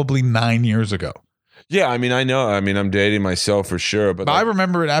probably 9 years ago. Yeah, I mean, I know. I mean, I'm dating myself for sure, but I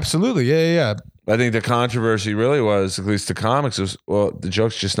remember it absolutely. Yeah. I think the controversy really was, at least the comics, was, well, the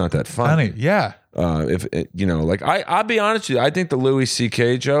joke's just not that funny. Yeah. If you know, like I'll be honest with you, I think the Louis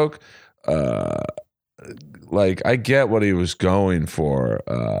C.K. joke, like I get what he was going for,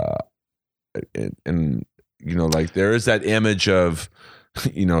 and you know, like there is that image of,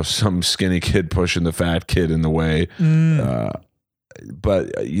 you know, some skinny kid pushing the fat kid in the way.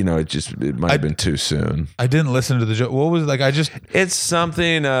 But you know, it might have been too soon. I didn't listen to the joke. What was it? Like? It's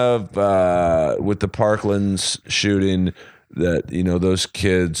something of with the Parklands shooting that, you know, those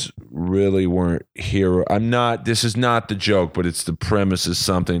kids really weren't hero. This is not the joke, but it's the premise is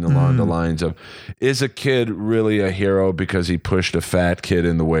something along the lines of, is a kid really a hero because he pushed a fat kid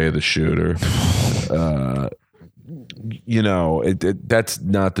in the way of the shooter? You know, that's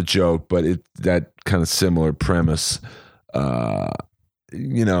not the joke, but that kind of similar premise.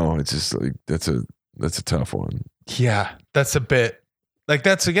 You know, it's just like that's a tough one. Yeah, that's a bit like,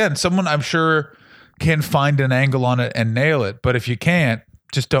 that's again, someone I'm sure can find an angle on it and nail it, but if you can't,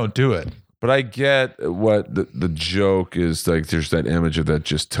 just don't do it. But I get what the joke is. Like, there's that image of that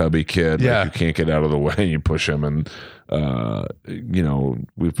just tubby kid. Yeah, like, you can't get out of the way and you push him, and you know,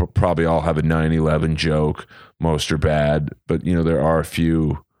 we probably all have a 9/11 joke. Most are bad, but you know, there are a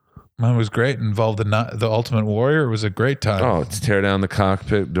few. Mine was great. Involved the Ultimate Warrior. It was a great time. Oh, it's tear down the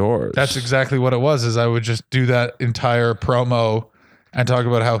cockpit doors. That's exactly what it was. Is I would just do that entire promo and talk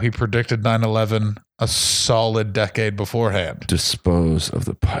about how he predicted 9/11 a solid decade beforehand. Dispose of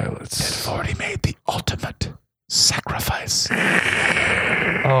the pilots. They've already made the ultimate sacrifice. Oh,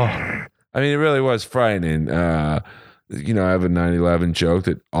 I mean, it really was frightening. You know, I have a 9/11 joke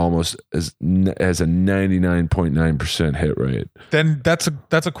that almost has a 99.9% hit rate. Then that's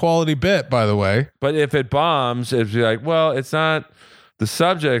a quality bit, by the way. But if it bombs, it'd be like, well, it's not the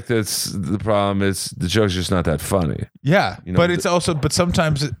subject that's the problem. It's the joke's just not that funny. Yeah, you know, but it's also, but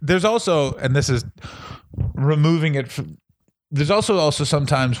sometimes there's also, and this is removing it from, there's also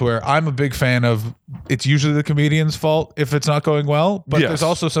sometimes where I'm a big fan of, it's usually the comedian's fault if it's not going well, but there's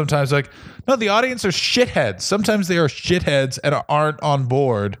also sometimes like, no, the audience are shitheads. Sometimes they are shitheads and aren't on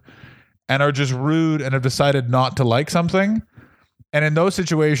board and are just rude and have decided not to like something. And in those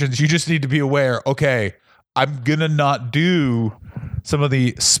situations, you just need to be aware, okay, I'm going to not do some of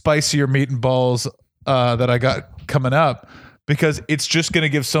the spicier meat and balls that I got coming up, because it's just going to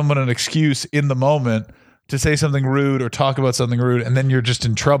give someone an excuse in the moment to say something rude or talk about something rude, and then you're just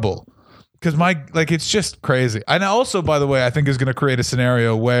in trouble. Because it's just crazy. And also, by the way, I think is going to create a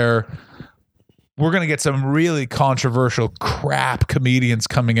scenario where we're going to get some really controversial crap comedians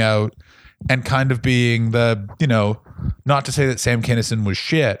coming out and kind of being the, you know, not to say that Sam Kinison was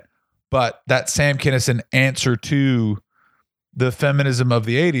shit, but that Sam Kinison answer to the feminism of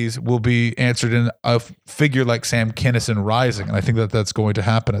the 80s will be answered in a figure like Sam Kinison rising. And I think that that's going to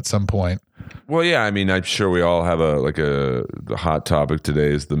happen at some point. Well, yeah, I mean, I'm sure we all have the hot topic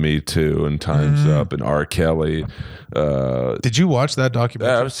today is the Me Too and Time's Up and R. Kelly. Did you watch that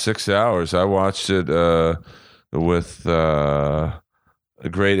documentary? Yeah, it was 6 hours. I watched it with a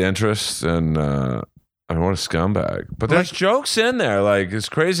great interest, and I want a scumbag. But there's jokes in there, like as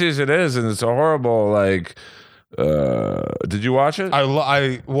crazy as it is, and it's a horrible. Like, did you watch it?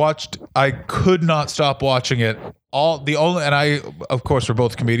 I watched. I could not stop watching it. Of course, we're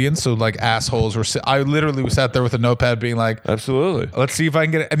both comedians, so like assholes. I literally sat there with a notepad, being like, Absolutely. let's see if I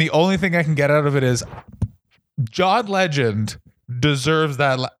can get it. And the only thing I can get out of it is John Legend deserves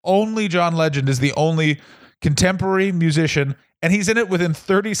that. Only John Legend is the only contemporary musician, and he's in it within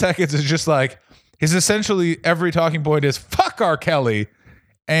 30 seconds. It's just like his essentially every talking point is fuck R. Kelly.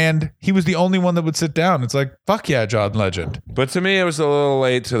 And he was the only one that would sit down. It's like, fuck yeah, John Legend. But to me, it was a little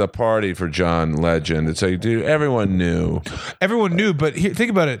late to the party for John Legend. It's like, dude, everyone knew. Everyone knew, but think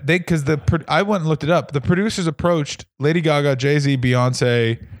about it. I went and looked it up. The producers approached Lady Gaga, Jay-Z,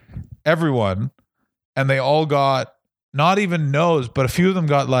 Beyonce, everyone, and they all got not even no's, but a few of them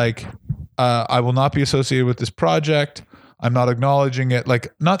got like, I will not be associated with this project. I'm not acknowledging it.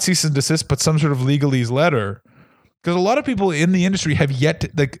 Like, not cease and desist, but some sort of legalese letter. Because a lot of people in the industry have yet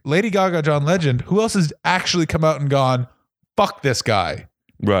to, like Lady Gaga, John Legend, who else has actually come out and gone, fuck this guy?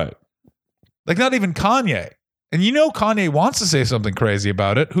 Right. Like, not even Kanye. And you know Kanye wants to say something crazy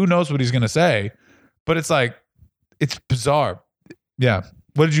about it. Who knows what he's going to say? But it's like, it's bizarre. Yeah.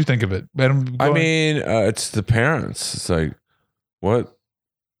 What did you think of it? I mean, it's the parents. It's like, what?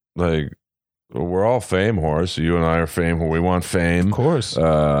 Like, we're all fame whores. So you and I are fame whore. We want fame. Of course.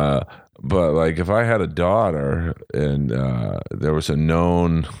 But like, if I had a daughter and there was a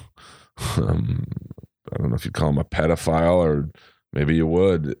known, I don't know if you'd call him a pedophile, or maybe you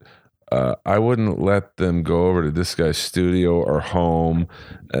would, I wouldn't let them go over to this guy's studio or home,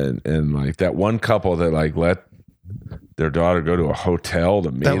 and like that one couple that like let their daughter go to a hotel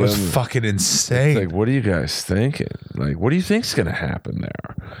to meet him. That was fucking insane. It's like, what are you guys thinking? Like, what do you think's going to happen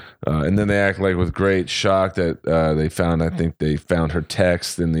there? And then they act like with great shock that I think they found her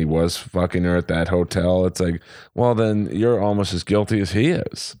text and he was fucking her at that hotel. It's like, well, then you're almost as guilty as he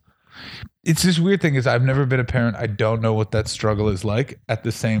is. It's this weird thing is I've never been a parent. I don't know what that struggle is like. At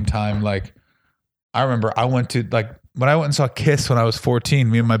the same time, like, I remember I went to, like, when I went and saw Kiss when I was 14,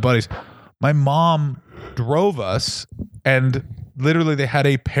 me and my buddies, my mom drove us, and literally they had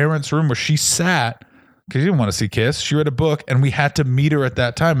a parents' room where she sat because she didn't want to see Kiss. She read a book, and we had to meet her at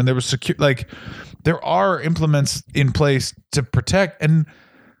that time. And there was there are implements in place to protect. And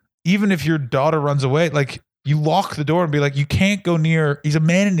even if your daughter runs away, like, you lock the door and be like, you can't go near. He's a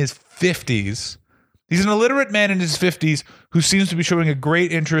man in his 50s. He's an illiterate man in his 50s who seems to be showing a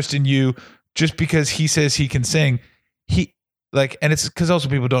great interest in you just because he says he can sing. And it's because also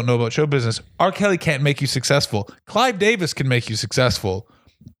people don't know about show business. R. Kelly can't make you successful. Clive Davis can make you successful.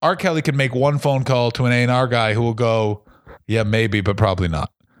 R. Kelly can make one phone call to an A&R guy who will go, yeah, maybe, but probably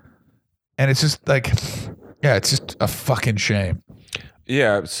not. And it's just like, yeah, it's just a fucking shame.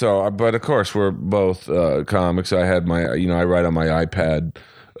 Yeah. So, but of course, we're both comics. I had my, I write on my iPad.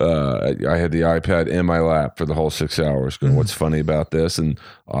 I had the iPad in my lap for the whole 6 hours. Going, what's funny about this? And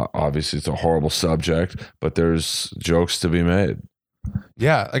obviously, it's a horrible subject, but there's jokes to be made.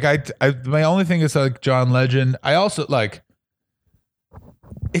 Yeah, like I my only thing is like John Legend. I also like.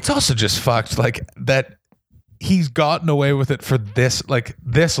 It's also just fucked, like that he's gotten away with it for this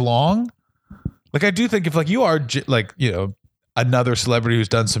long. Like, I do think if like you are like, another celebrity who's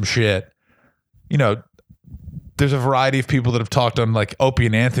done some shit, there's a variety of people that have talked on, like Opie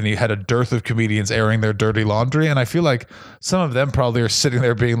and Anthony had a dearth of comedians airing their dirty laundry. And I feel like some of them probably are sitting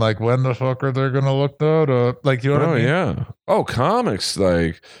there being like, when the fuck are they going to look that up? Like, you know what I mean? Yeah. Oh, comics.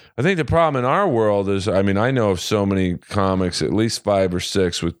 Like, I think the problem in our world is, I know of so many comics, at least 5 or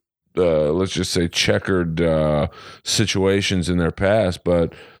 6 with, let's just say checkered situations in their past,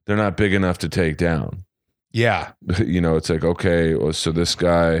 but they're not big enough to take down. Yeah. It's like, okay, well, so this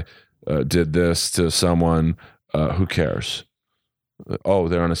guy did this to someone. Who cares? Oh,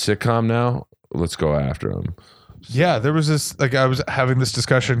 they're on a sitcom now? Let's go after them. Yeah, there was this, like, I was having this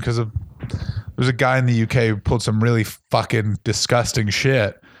discussion because there was a guy in the UK who pulled some really fucking disgusting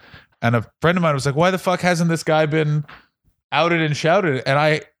shit. And a friend of mine was like, why the fuck hasn't this guy been outed and shouted? And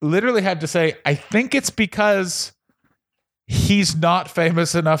I literally had to say, I think it's because he's not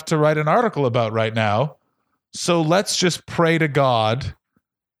famous enough to write an article about right now. So let's just pray to God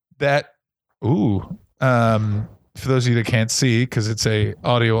that, for those of you that can't see, because it's a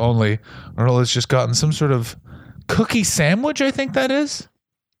audio only, Earl has just gotten some sort of cookie sandwich, I think that is.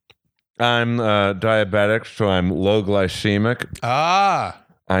 I'm diabetic, so I'm low glycemic.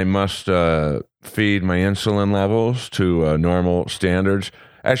 I must feed my insulin levels to normal standards.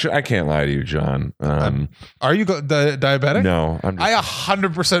 Actually, I can't lie to you, John. Are you diabetic? No. I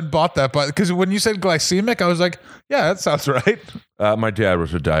 100% bought that, but because when you said glycemic, I was like, yeah, that sounds right. My dad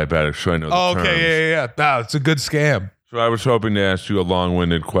was a diabetic, so I know the Oh, terms. okay, yeah. No, it's a good scam. So I was hoping to ask you a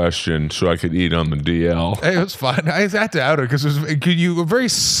long-winded question so I could eat on the DL. Hey, it was fine. I had to out it because you were very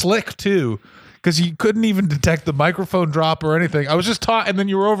slick too, because you couldn't even detect the microphone drop or anything. I was just taught, and then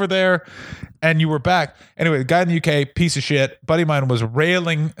you were over there, and you were back. Anyway, the guy in the UK, piece of shit. Buddy of mine was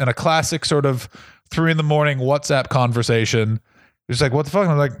railing in a classic sort of 3 a.m. WhatsApp conversation. Just like, what the fuck?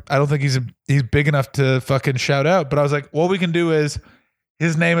 And I'm like, I don't think he's big enough to fucking shout out. But I was like, what we can do is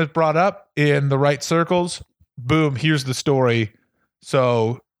his name is brought up in the right circles. Boom, here's the story.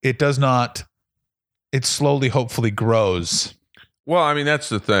 So it does not, it slowly, hopefully grows. Well, I mean, that's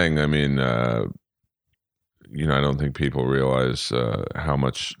the thing. I mean, I don't think people realize how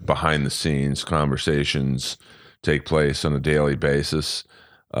much behind the scenes conversations take place on a daily basis.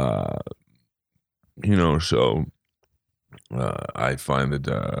 So I find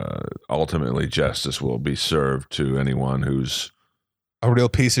that ultimately justice will be served to anyone who's a real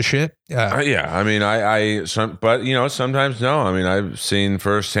piece of shit. Yeah. Yeah. I mean, but sometimes no. I mean, I've seen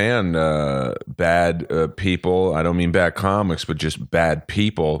firsthand bad people. I don't mean bad comics, but just bad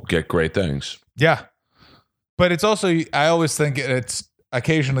people get great things. Yeah. But it's also, I always think it's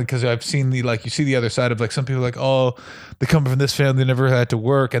occasionally, because I've seen you see the other side of like some people like, oh, they come from this family, they never had to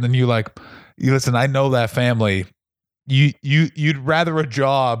work. And then you listen, I know that family. You'd rather a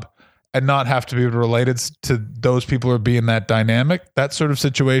job and not have to be related to those people who are being that dynamic, that sort of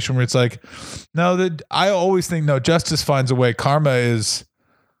situation where it's like, no, I always think, no, justice finds a way. Karma is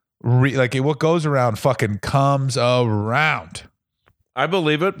what goes around fucking comes around. I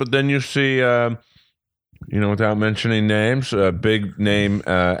believe it, but then you see, without mentioning names, big name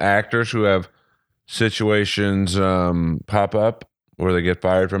actors who have situations pop up where they get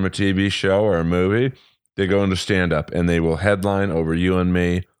fired from a TV show or a movie. They go into stand-up and they will headline over you and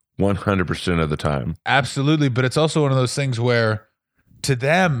me 100% of the time. Absolutely. But it's also one of those things where to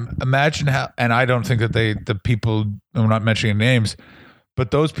them, imagine how, and I don't think that the people, I'm not mentioning names,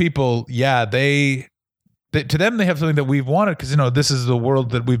 but those people, yeah, they to them, they have something that we've wanted because, this is the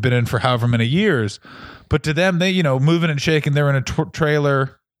world that we've been in for however many years. But to them, they, moving and shaking, they're in a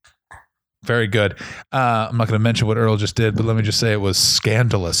trailer. Very good. I'm not going to mention what Earl just did, but let me just say it was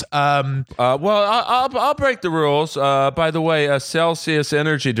scandalous. Well, I'll break the rules. By the way, a Celsius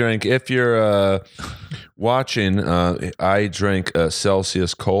energy drink. If you're watching, I drink a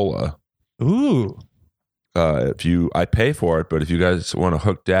Celsius Cola. Ooh. I pay for it, but if you guys want to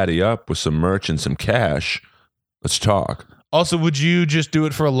hook Daddy up with some merch and some cash, let's talk. Also, would you just do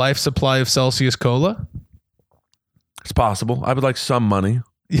it for a life supply of Celsius Cola? It's possible. I would like some money.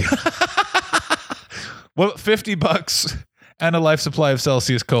 Yeah. Well, $50 and a life supply of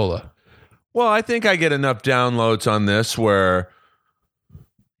Celsius Cola. Well, I think I get enough downloads on this where,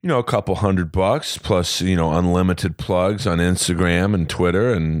 a couple $100 plus, unlimited plugs on Instagram and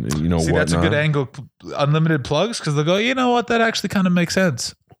Twitter and, See, whatnot. That's a good angle. Unlimited plugs, because they'll go, you know what? That actually kind of makes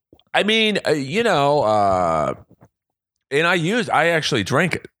sense. I mean, and I actually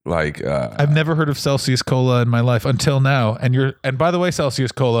drink it. I've never heard of Celsius Cola in my life until now. And by the way,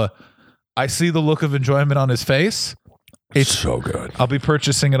 Celsius Cola, I see the look of enjoyment on his face. It's so good. I'll be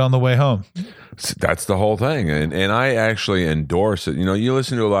purchasing it on the way home. That's the whole thing. And I actually endorse it. You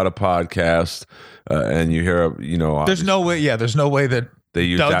listen to a lot of podcasts and you hear, there's no way that they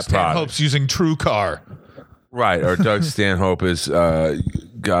use Doug that product. Stanhope's using TrueCar. Right. Or Doug Stanhope has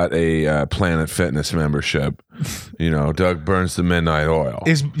got a Planet Fitness membership. Doug burns the midnight oil.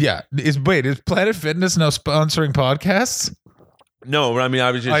 Is Planet Fitness now sponsoring podcasts? No, I mean,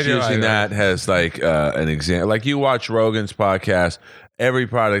 I was just using that as an example. Like you watch Rogan's podcast, every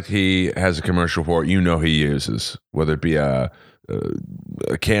product he has a commercial for, he uses, whether it be a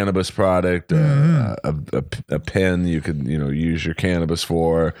cannabis product, a pen you could use your cannabis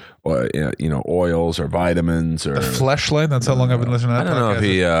for, or oils or vitamins or a Fleshlight. That's how long I've been listening to that. I don't know if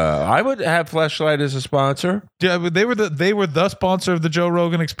he. I would have Fleshlight as a sponsor. Yeah, but they were the sponsor of the Joe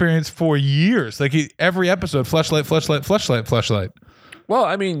Rogan Experience for years. Every episode, Fleshlight. Well,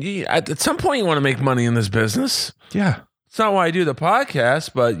 I mean, at some point you want to make money in this business. Yeah, it's not why I do the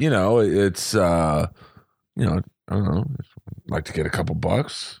podcast, but it's I don't know. I'd like to get a couple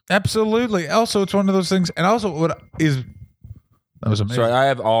bucks. Absolutely. Also, it's one of those things. And also, that was amazing. So I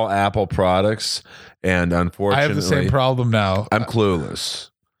have all Apple products, and unfortunately, I have the same problem now. I'm clueless.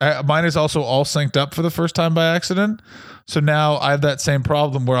 Mine is also all synced up for the first time by accident. So now I have that same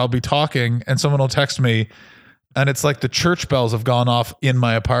problem where I'll be talking and someone will text me, and it's like the church bells have gone off in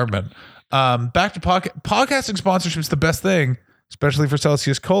my apartment. Back to podcasting sponsorship is the best thing, especially for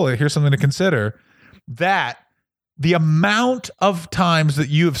Celsius Cola. Here's something to consider: that the amount of times that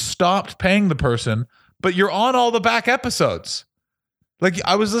you have stopped paying the person, but you're on all the back episodes. Like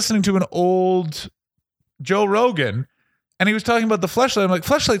I was listening to an old Joe Rogan and he was talking about the Fleshlight. I'm like,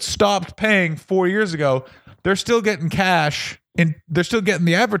 Fleshlight stopped paying 4 years ago. They're still getting cash and they're still getting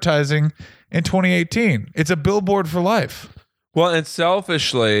the advertising in 2018. It's a billboard for life. Well, and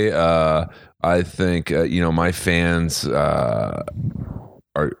selfishly, I think, my fans are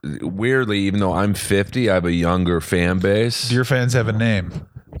weirdly, even though I'm 50, I have a younger fan base. Do your fans have a name?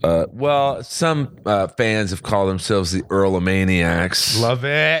 Well, some fans have called themselves the Earlomaniacs. Love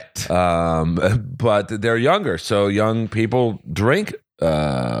it. But they're younger. So young people drink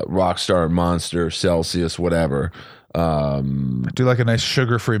Rockstar, Monster, Celsius, whatever. Do like a nice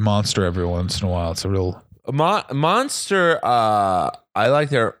sugar-free Monster every once in a while. It's a real... Monster, I like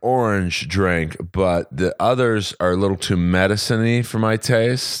their orange drink, but the others are a little too medicine-y for my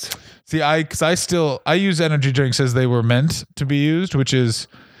taste. See, I use energy drinks as they were meant to be used, which is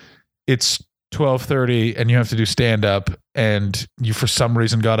it's 12:30 and you have to do stand-up and you for some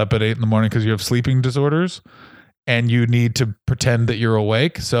reason got up at 8 in the morning because you have sleeping disorders and you need to pretend that you're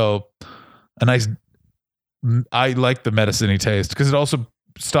awake. So I like the medicine-y taste because it also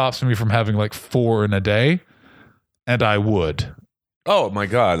stops me from having like 4 in a day, and I would. Oh my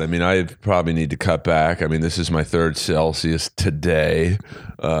God. I mean, I probably need to cut back. I mean, this is my 3rd Celsius today.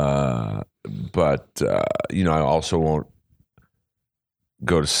 But I also won't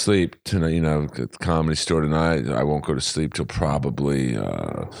go to sleep tonight, at the Comedy Store tonight. I won't go to sleep till probably, 3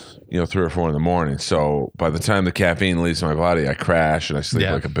 or 4 in the morning. So by the time the caffeine leaves my body, I crash and I sleep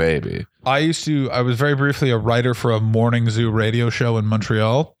like a baby. I was very briefly a writer for a morning zoo radio show in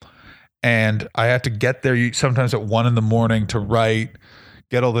Montreal. And I had to get there sometimes at 1 in the morning to write,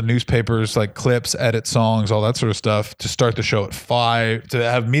 get all the newspapers, like clips, edit songs, all that sort of stuff to start the show at 5, to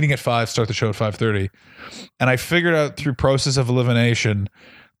have a meeting at 5, start the show at 5:30. And I figured out through process of elimination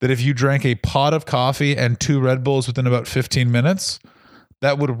that if you drank a pot of coffee and 2 Red Bulls within about 15 minutes,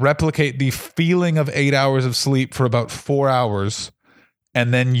 that would replicate the feeling of 8 hours of sleep for about 4 hours.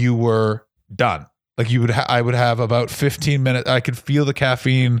 And then you were done. Like I would have about 15 minutes. I could feel the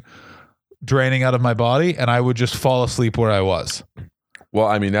caffeine draining out of my body and I would just fall asleep where I was. Well,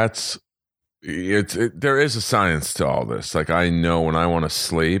 I mean, there is a science to all this. Like I know when I want to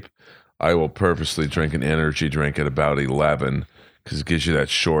sleep, I will purposely drink an energy drink at about 11 because it gives you that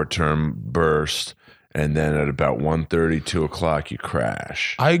short-term burst. And then at about 1:30, 2 o'clock, you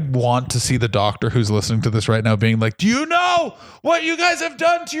crash. I want to see the doctor who's listening to this right now being like, do you know what you guys have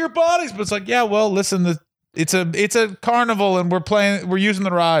done to your bodies? But it's like, yeah, well, listen, it's a carnival and we're using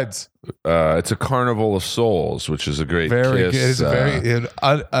the rides. It's a Carnival of Souls, which is a great very Kiss, good. It's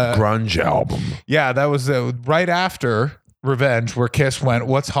grunge album. Yeah, that was right after Revenge, where Kiss went,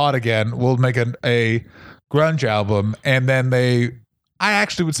 "What's hot again? We'll make a grunge album," and then I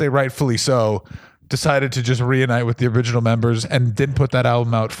actually would say rightfully so, decided to just reunite with the original members and didn't put that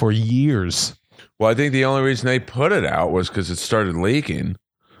album out for years. Well, I think the only reason they put it out was because it started leaking.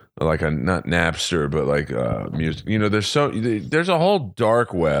 Like not Napster, but like music. There's a whole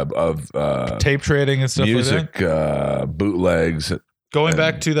dark web of tape trading and stuff music, like that. Bootlegs. Going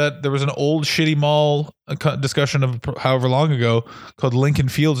back to that, there was an old shitty mall discussion of however long ago called Lincoln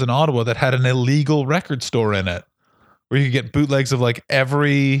Fields in Ottawa that had an illegal record store in it, where you could get bootlegs of like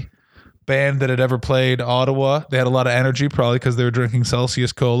every band that had ever played Ottawa. They had a lot of energy, probably because they were drinking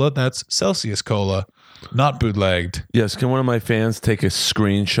Celsius Cola. That's Celsius Cola. Not bootlegged. Yes. Can one of my fans take a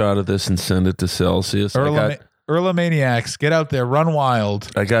screenshot of this and send it to Celsius? Earlomaniacs, get out there, run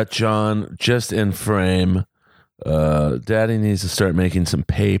wild. I got John just in frame. Daddy needs to start making some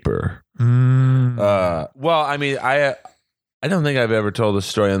paper. Well, I mean, I don't think I've ever told this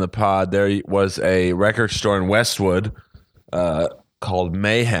story on the pod. There was a record store in Westwood called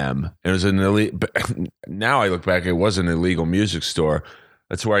Mayhem. It was now I look back, it was an illegal music store.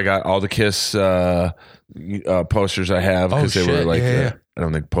 That's where I got all the Kiss posters I have because they were like, I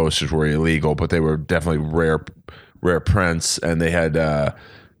don't think posters were illegal, but they were definitely rare prints, and they had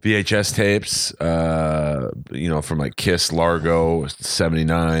VHS tapes, from like Kiss, Largo,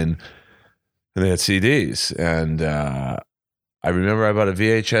 79, and they had CDs. And I remember I bought a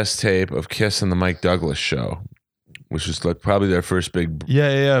VHS tape of Kiss and the Mike Douglas Show, which was like probably their first big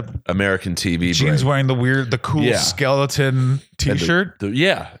American TV Gene's break. wearing the cool skeleton T-shirt.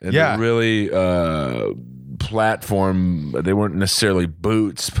 The really platform. They weren't necessarily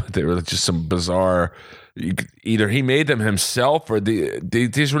boots, but they were just some bizarre. Either he made them himself, or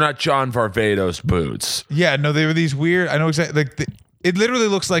these were not John Varvatos boots. Yeah, no, they were these weird. I know exactly. It literally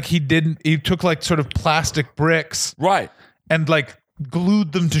looks like he took like sort of plastic bricks, right, and like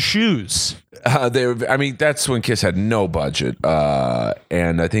glued them to shoes. I mean, that's when Kiss had no budget,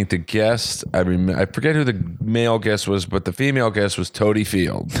 and I think the guest, I forget who the male guest was, but the female guest was Toadie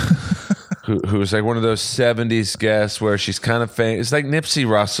Field, who was like one of those '70s guests where she's kind of famous. It's like Nipsey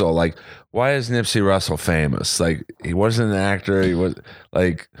Russell. Like, why is Nipsey Russell famous? Like, he wasn't an actor. He was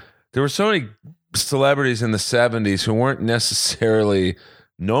like, there were so many celebrities in the '70s who weren't necessarily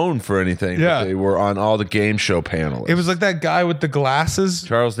known for anything. Yeah. But they were on all the game show panels. It was like that guy with the glasses.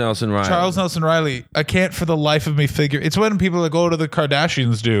 Charles Nelson Riley. Charles Nelson Riley. I can't for the life of me figure. It's when people that go to the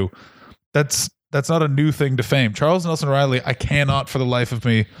Kardashians do. That's not a new thing to fame. Charles Nelson Riley, I cannot for the life of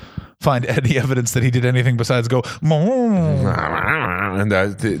me find any evidence that he did anything besides go. And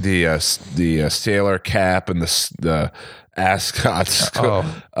the sailor cap and the ascots.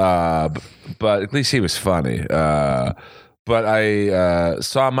 But at least he was funny. But I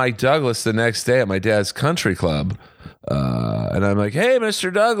saw Mike Douglas the next day at my dad's country club. And I'm like, hey,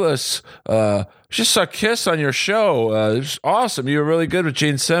 Mr. Douglas, just saw Kiss on your show. It's awesome. You were really good with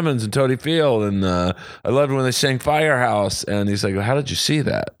Gene Simmons and Toadie Field. And I loved when they sang Firehouse. And he's like, well, how did you see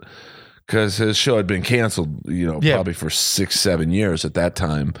that? Because his show had been canceled, probably for 6-7 years at that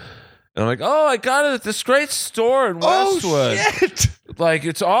time. And I'm like, oh, I got it at this great store in Westwood. Oh, shit. Like,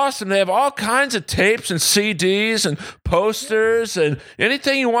 it's awesome. They have all kinds of tapes and CDs and posters and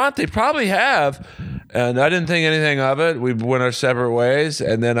anything you want, they probably have. And I didn't think anything of it. We went our separate ways.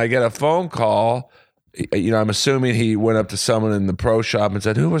 And then I get a phone call. I'm assuming he went up to someone in the pro shop and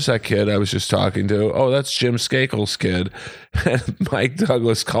said, who was that kid I was just talking to? Oh, that's Jim Skakel's kid. And Mike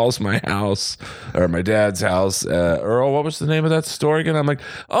Douglas calls my house, or my dad's house. Earl, what was the name of that store again? I'm like,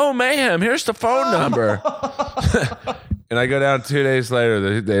 oh, Mayhem, here's the phone number. And I go down 2 days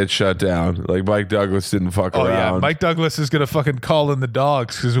later, they had shut down. Like, Mike Douglas didn't fuck around. Yeah, Mike Douglas is going to fucking call in the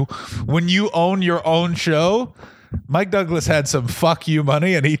dogs, because when you own your own show, Mike Douglas had some fuck you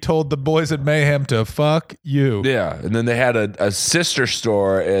money, and he told the boys at Mayhem to fuck you. Yeah, and then they had a sister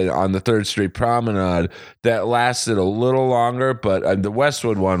store on the 3rd Street Promenade that lasted a little longer, but the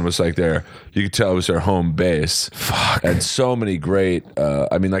Westwood one was like you could tell it was their home base. Fuck. And so many great, I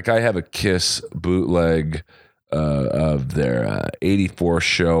have a Kiss bootleg of their 84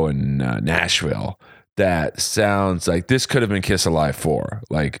 show in Nashville that sounds like this could have been Kiss Alive 4.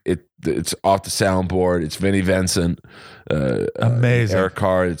 Like, it's off the soundboard. It's Vinnie Vincent. Amazing. Eric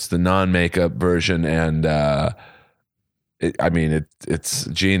Carr. It's the non-makeup version. And it's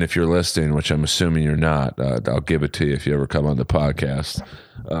Gene, if you're listening, which I'm assuming you're not, I'll give it to you if you ever come on the podcast.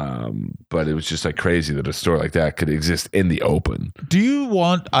 But it was just like crazy that a store like that could exist in the open. Do you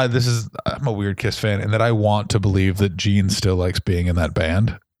want, I'm a weird Kiss fan, and that I want to believe that Gene still likes being in that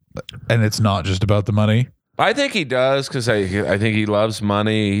band. And it's not just about the money. I think he does, because I think he loves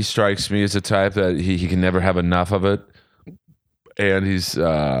money. He strikes me as a type that he can never have enough of it. And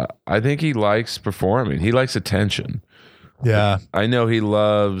I think he likes performing. He likes attention. Yeah. I know he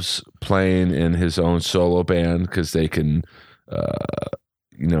loves playing in his own solo band, because they can,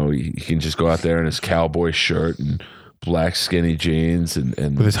 he can just go out there in his cowboy shirt and black skinny jeans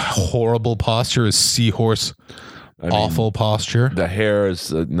and with his horrible posture, his seahorse awful posture. The hair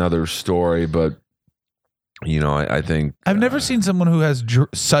is another story, but I think I've never seen someone who has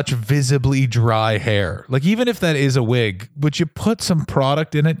such visibly dry hair. Like, even if that is a wig, would you put some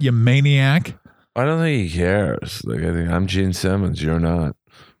product in it, you maniac? I don't think he cares. Like, I think I'm Gene Simmons, you're not.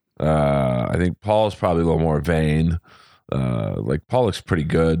 I think Paul's probably a little more vain. Like, Paul looks pretty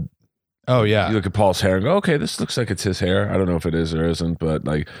good. Oh yeah. You look at Paul's hair and go, okay, this looks like it's his hair. I don't know if it is or isn't, but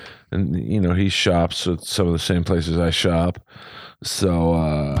he shops at some of the same places I shop.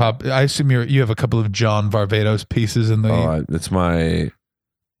 So Pop, I assume you have a couple of John Varvatos pieces in the. It's my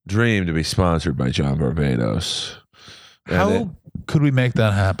dream to be sponsored by John Varvatos. How could we make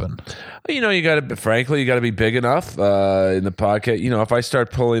that happen? You got to be big enough in the podcast. If I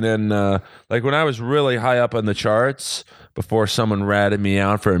start pulling in, like when I was really high up on the charts before someone ratted me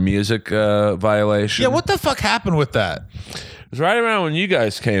out for a music violation. Yeah, what the fuck happened with that? It was right around when you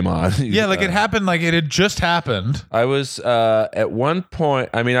guys came on. Yeah, like it happened, like it had just happened. I was at one point,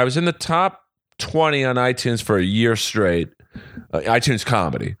 I was in the top 20 on iTunes for a year straight. iTunes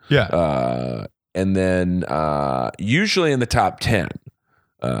comedy. Yeah. And then usually in the top 10.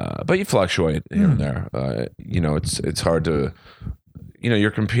 But you fluctuate here and there. It's hard to,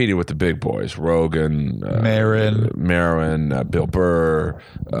 you're competing with the big boys, Rogan, Marin, Bill Burr,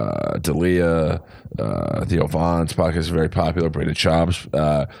 D'Elia, Theo Vaughn's podcast is very popular, Brandon Chops.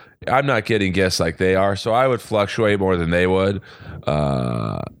 I'm not getting guests like they are, so I would fluctuate more than they would.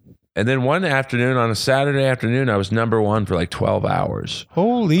 And then one afternoon, on a Saturday afternoon, I was number one for like 12 hours.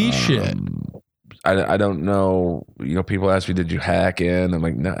 Holy shit. I don't know. You know, people ask me, "Did you hack in?" I'm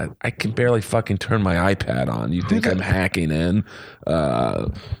like, "No, I can barely fucking turn my iPad on. You think I'm hacking in?"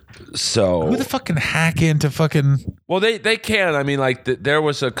 So who the fuck can hack into fucking? Well, they can. I mean, like there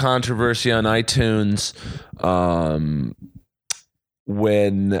was a controversy on iTunes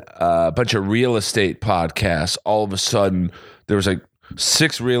when a bunch of real estate podcasts. All of a sudden, there was like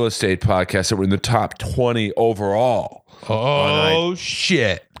 6 real estate podcasts that were in the top 20 overall. Oh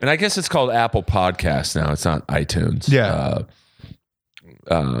shit! And I guess it's called Apple Podcasts now. It's not iTunes. Yeah.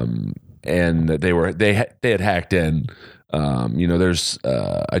 And they had hacked in. You know, there's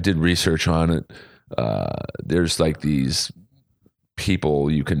I did research on it. There's like these people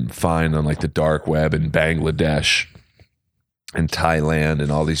you can find on like the dark web in Bangladesh and Thailand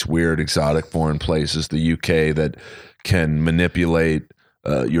and all these weird exotic foreign places, the UK, that can manipulate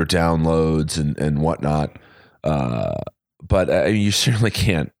your downloads and whatnot. But I mean, you certainly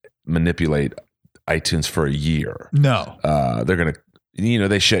can't manipulate iTunes for a year. No. They're going to, you know,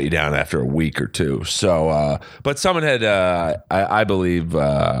 they shut you down after a week or two. So, but someone had, I believe,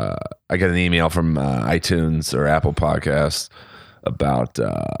 I got an email from iTunes or Apple Podcasts about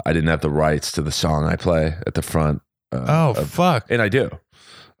I didn't have the rights to the song I play at the front. Fuck. And I do.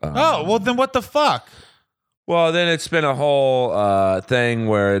 Well, then what the fuck? Well, then it's been a whole thing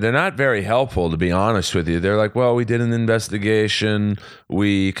where they're not very helpful, to be honest with you. They're like, well, we did an investigation.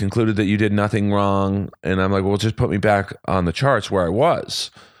 We concluded that you did nothing wrong. And I'm like, well, just put me back on the charts where I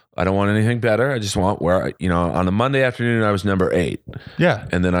was. I don't want anything better. I just want where, you know, on a Monday afternoon, I was number 8. Yeah.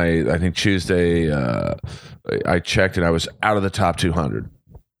 And then I think Tuesday, I checked and I was out of the top 200.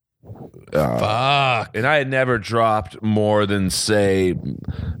 Fuck. And I had never dropped more than, say,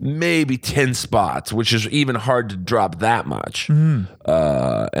 maybe 10 spots, which is even hard to drop that much. And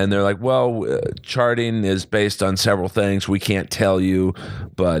they're like, well, charting is based on several things. We can't tell you,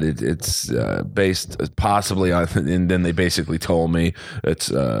 but it's based possibly on, and then they basically told me it's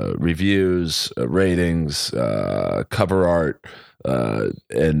reviews, ratings, cover art,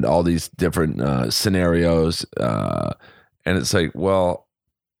 and all these different scenarios. And it's like, well,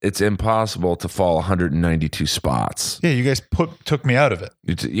 it's impossible to fall 192 spots. Yeah, you guys took me out of it.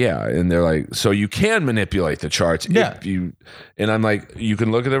 Yeah, and they're like, so you can manipulate the charts. Yeah. If you, and I'm like, you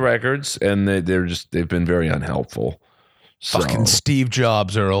can look at the records, and they've been very unhelpful. So, Fucking Steve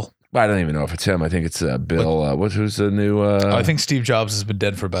Jobs, Earl. I don't even know if it's him. I think it's Bill. Who's the new? I think Steve Jobs has been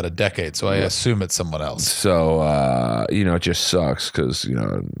dead for about a decade, so I assume it's someone else. So you know, it just sucks because, you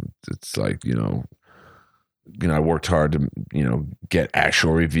know, it's like, you know, I worked hard to, you know, get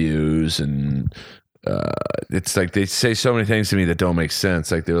actual reviews, and it's like they say so many things to me that don't make sense.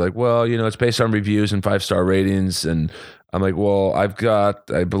 Like they're like, well, you know, it's based on reviews and 5-star ratings, and I'm like, well, I've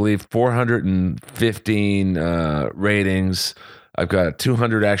got, I believe, 415 ratings. I've got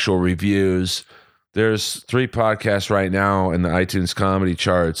 200 actual reviews. There's 3 podcasts right now in the iTunes comedy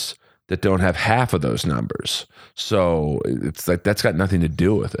charts that don't have half of those numbers. So it's like, that's got nothing to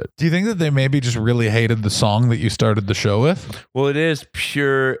do with it. Do you think that they maybe just really hated the song that you started the show with? Well, it is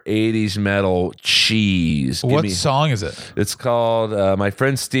pure 80s metal cheese. What song is it? It's called, my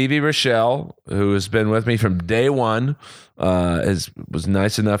friend Stevie Rochelle, who has been with me from day one, was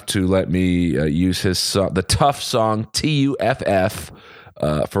nice enough to let me use his song, the Tough song, TUFF,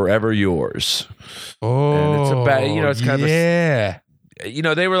 Forever Yours. Oh, and it's about, you know, it's kind of you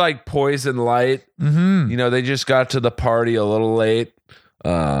know, they were like Poison Light. Mm-hmm. You know, they just got to the party a little late,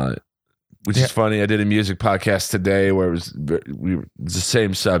 which is funny. I did a music podcast today where it was the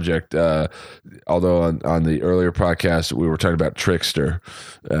same subject. Although on the earlier podcast, we were talking about Trickster.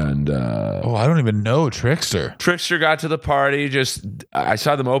 And I don't even know Trickster. Trickster got to the party. I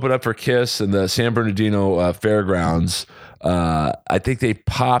saw them open up for Kiss in the San Bernardino Fairgrounds. I think they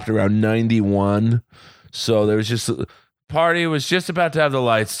popped around 91. So there was just... party was just about to have the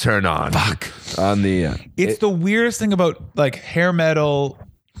lights turn on. Fuck. On the it's the weirdest thing about like hair metal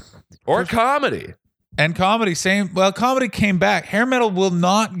or comedy. And comedy, same. Well, comedy came back. Hair metal will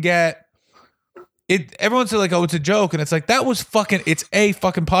not get it. Everyone's like, oh, it's a joke. And it's like, that was fucking, it's A,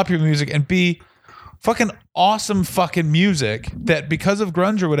 fucking popular music, and B, fucking awesome fucking music that because of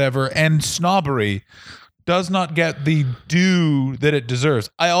grunge or whatever and snobbery does not get the due that it deserves.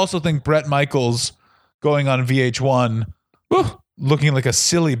 I also think Bret Michaels going on VH1 looking like a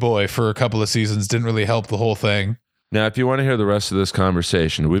silly boy for a couple of seasons didn't really help the whole thing. Now, if you want to hear the rest of this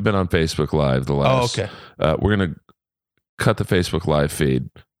conversation, we've been on Facebook Live the last. Oh, okay. We're going to cut the Facebook Live feed.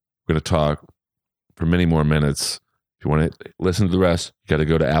 We're going to talk for many more minutes. If you want to listen to the rest, you got to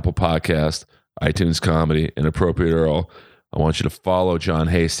go to Apple Podcast, iTunes Comedy, Inappropriate Earl. I want you to follow John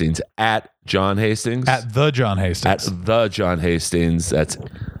Hastings at John Hastings. At the John Hastings. At the John Hastings. That's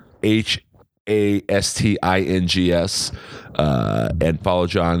HASTINGS. ASTINGS, and follow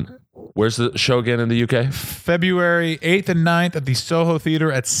John. Where's the show again in the UK? February 8th and 9th at the Soho Theater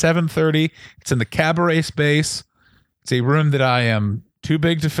at 7:30. It's in the Cabaret space. It's a room that I am too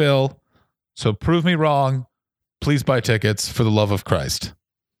big to fill. So prove me wrong. Please buy tickets for the love of Christ.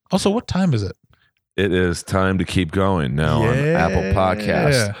 Also, what time is it? It is time to keep going now on Apple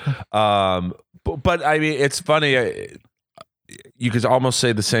Podcasts. But I mean, it's funny. You could almost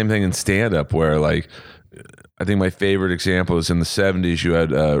say the same thing in stand-up, where like, I think my favorite example is in the 70s. You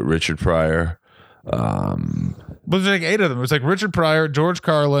had Richard Pryor. Was there like 8 of them? It was like Richard Pryor, George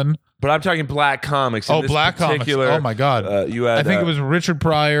Carlin. But I'm talking black comics. Oh, black comics. Oh my God. You had, I think it was Richard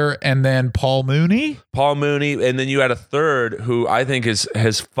Pryor and then Paul Mooney. Paul Mooney, and then you had a third who I think is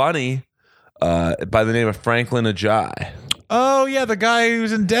funny, by the name of Franklin Ajaye. Oh yeah, the guy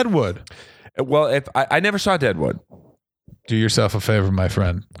who's in Deadwood. Well, if I never saw Deadwood. Do yourself a favor, my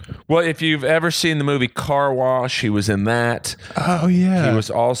friend. Well, if you've ever seen the movie Car Wash, he was in that. Oh, yeah. He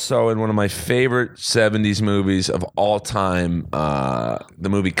was also in one of my favorite 70s movies of all time, the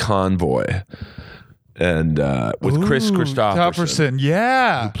movie Convoy. And with Chris Christopherson.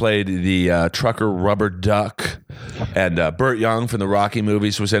 Yeah. Who played the trucker Rubber Duck. And Burt Young from the Rocky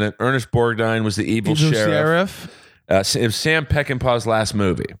movies was in it. Ernest Borgnine was the evil sheriff. It was Sam Peckinpah's last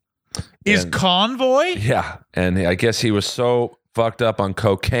movie. Is Convoy? Yeah. And I guess he was so fucked up on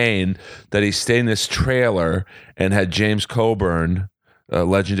cocaine that he stayed in this trailer and had James Coburn, a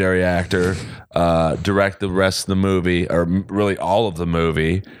legendary actor, direct the rest of the movie, or really all of the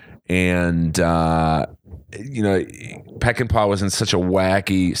movie. And, Peckinpah was in such a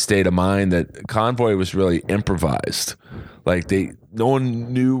wacky state of mind that Convoy was really improvised. Like no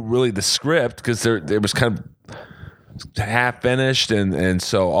one knew really the script because there was kind of half finished, and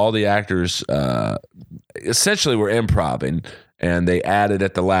so all the actors essentially were improvising, and they added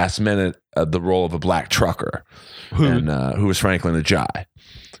at the last minute the role of a black trucker, who was Franklin Ajaye.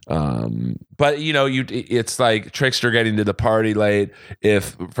 But it's like Trickster getting to the party late.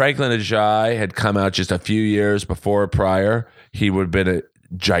 If Franklin Ajaye had come out just a few years before Pryor, he would have been a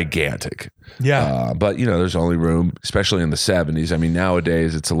gigantic. Yeah. But there's only room, especially in the 70s. I mean,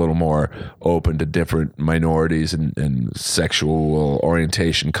 nowadays it's a little more open to different minorities and sexual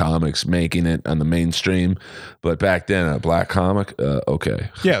orientation comics making it on the mainstream. But back then, a black comic,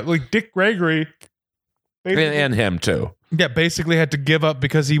 okay. Yeah, like Dick Gregory. And him too. Yeah, basically had to give up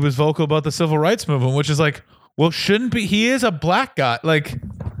because he was vocal about the civil rights movement, which is like, well, shouldn't be. He is a black guy. Like,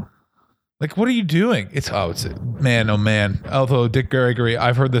 what are you doing? It's man, oh man. Although Dick Gregory,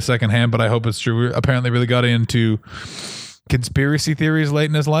 I've heard this secondhand, but I hope it's true. Apparently really got into conspiracy theories late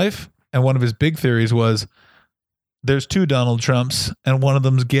in his life. And one of his big theories was there's 2 Donald Trumps and one of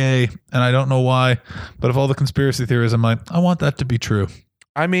them's gay. And I don't know why, but of all the conspiracy theories, I'm like, I want that to be true.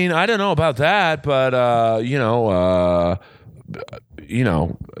 I mean, I don't know about that, but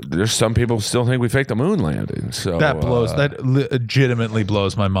there's some people who still think we faked the moon landing. So that legitimately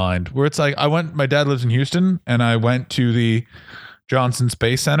blows my mind. Where it's like, my dad lives in Houston, and I went to the Johnson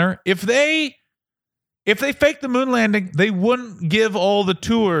Space Center. If they faked the moon landing, they wouldn't give all the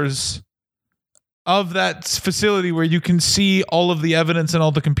tours of that facility where you can see all of the evidence and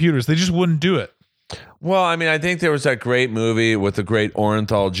all the computers. They just wouldn't do it. Well, I mean, I think there was that great movie with the great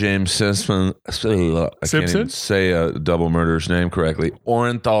Orenthal James Simpson. I can't even say a double murderer's name correctly.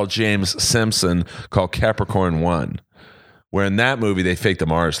 Orenthal James Simpson, called Capricorn 1, where in that movie they faked the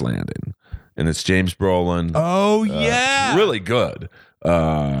Mars landing. And it's James Brolin. Oh, yeah. Really good.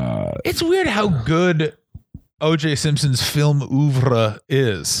 It's weird how good O.J. Simpson's film oeuvre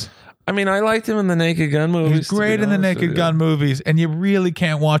is. I mean, I liked him in the Naked Gun movies. He's great in the Naked Gun movies, and you really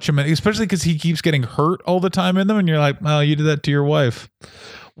can't watch him, especially because he keeps getting hurt all the time in them, and you're like, oh, you did that to your wife.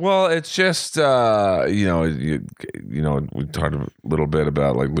 Well, it's just, we talked a little bit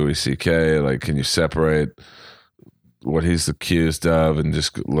about like Louis C.K., like, can you separate what he's accused of and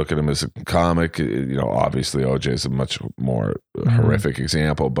just look at him as a comic? Obviously OJ is a much more horrific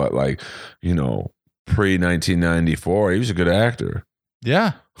example, but like, pre-1994, he was a good actor.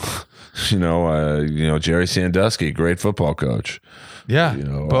 Yeah. Jerry Sandusky, great football coach. Yeah.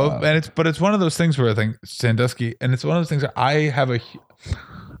 But it's one of those things where I think Sandusky, and it's one of those things that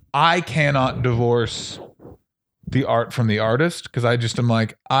I cannot divorce the art from the artist, because I just am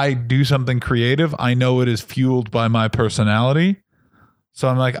like, I do something creative. I know it is fueled by my personality. So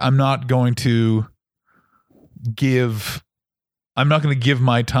I'm like, I'm not going to give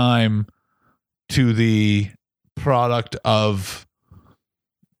my time to the product of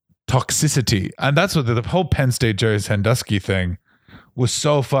toxicity. And that's what the whole Penn State Jerry Sandusky thing was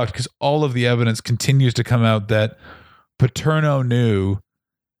so fucked, because all of the evidence continues to come out that Paterno knew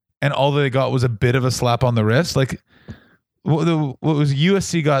and all they got was a bit of a slap on the wrist. Like, what was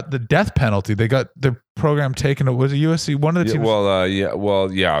USC got the death penalty? They got the program taken. Was it USC one of the teams?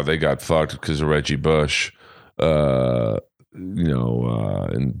 They got fucked because of Reggie Bush. Not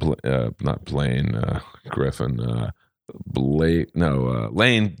Blaine Griffin.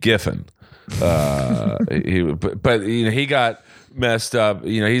 Lane Giffen. He got messed up.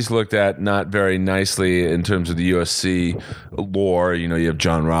 He's looked at not very nicely in terms of the USC lore. You have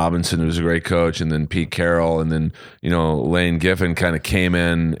John Robinson, who's a great coach, and then Pete Carroll, and then Lane Giffen kind of came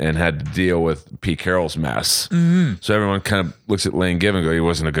in and had to deal with Pete Carroll's mess. Mm-hmm. So everyone kind of looks at Lane Giffen and go, he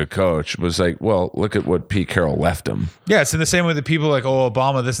wasn't a good coach. It was like, well, look at what Pete Carroll left him. Yeah, it's in the same way that people are like, oh,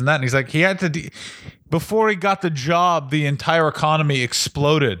 Obama, this and that, and he's like, he had to. Before he got the job, the entire economy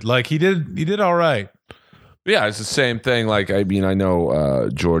exploded. Like he did all right. Yeah, it's the same thing. Like, I know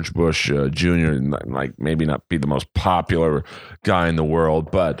George Bush Jr., like maybe not be the most popular guy in the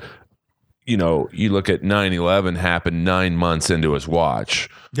world, but, you look at 9/11 happened 9 months into his watch.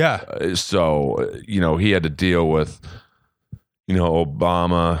 Yeah. He had to deal with,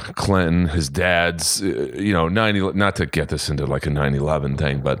 Obama, Clinton, his dad's, 9/11, not to get this into like a 9/11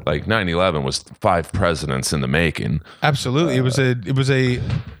 thing, but like 9/11 was 5 presidents in the making. Absolutely. It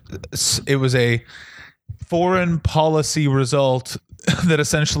was a foreign policy result that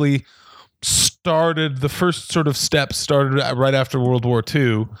essentially started the first sort of steps started right after World War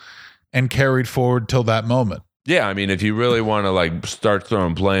II and carried forward till that moment. Yeah, I mean, if you really want to like start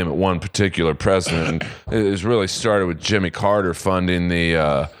throwing blame at one particular president, it was really started with Jimmy Carter funding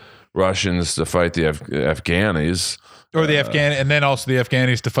the Russians to fight the Afghanis. Or the and then also the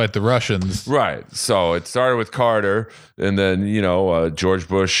Afghanis to fight the Russians. Right. So it started with Carter, and then George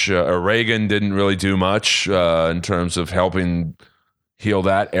Bush, Reagan didn't really do much in terms of helping heal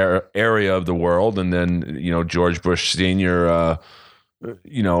that area of the world, and then George Bush Sr.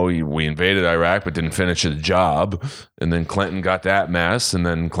 We invaded Iraq but didn't finish the job, and then Clinton got that mess, and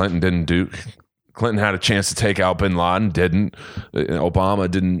then Clinton had a chance to take out Bin Laden, didn't. Obama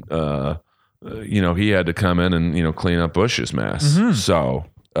didn't. He had to come in and clean up Bush's mess. Mm-hmm. So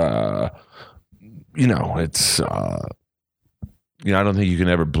it's I don't think you can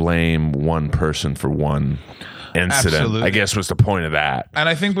ever blame one person for one incident. Absolutely. I guess was the point of that. And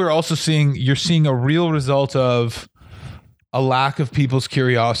I think you're seeing a real result of a lack of people's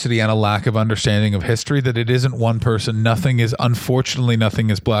curiosity and a lack of understanding of history, that it isn't one person. Nothing is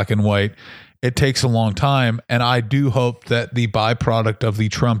black and white. It takes a long time. And I do hope that the byproduct of the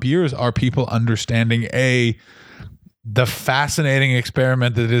Trump years are people understanding the fascinating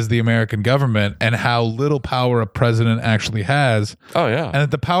experiment that is the American government and how little power a president actually has. Oh, yeah. And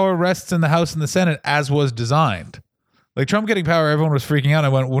that the power rests in the House and the Senate as was designed. Like Trump getting power, everyone was freaking out. I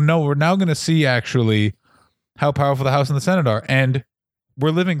went, well, no, we're now going to see actually how powerful the House and the Senate are. And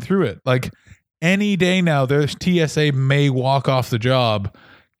we're living through it. Like any day now, there's TSA may walk off the job.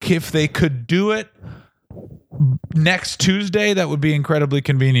 If they could do it next Tuesday, that would be incredibly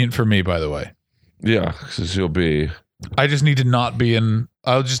convenient for me, by the way. Yeah, because I just need to not be in.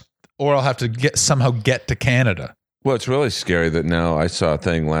 I'll have to somehow get to Canada. Well, it's really scary that now I saw a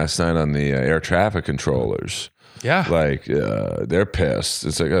thing last night on the air traffic controllers. Yeah. Like, they're pissed.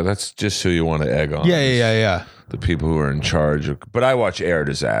 It's like, that's just who you want to egg on. Yeah. The people who are in charge of, but I watch air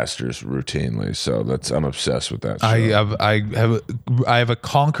disasters routinely, so I'm obsessed with that show. I have a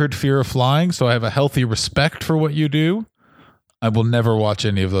conquered fear of flying, so I have a healthy respect for what you do. I will never watch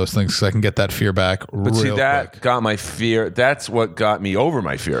any of those things because I can get that fear back real quick. Got my fear. That's what got me over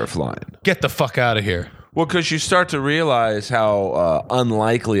my fear of flying. Get the fuck out of here. Well, because you start to realize how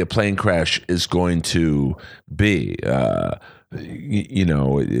unlikely a plane crash is going to be.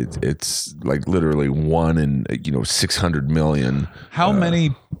 It's like literally 1 in 600 million. How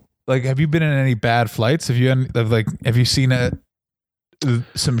many? Like, have you been in any bad flights? Have you seen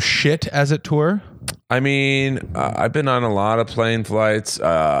some shit, as it were? I mean, I've been on a lot of plane flights.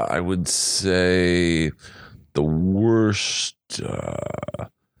 I would say the worst.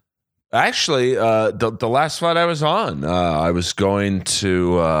 Actually, the last flight I was on, I was going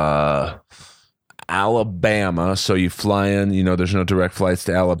to Alabama. So you fly in, there's no direct flights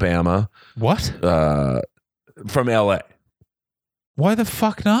to Alabama. What? From LA. Why the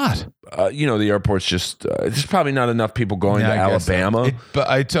fuck not? The airport's just, there's probably not enough people going to Alabama.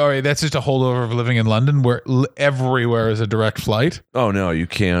 Sorry, that's just a holdover of living in London where everywhere is a direct flight. Oh, no, you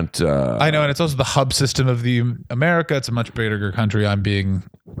can't. I know, and it's also the hub system of America. It's a much bigger country. I'm being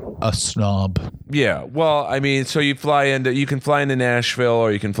a snob. Yeah, well, I mean, so you can fly into Nashville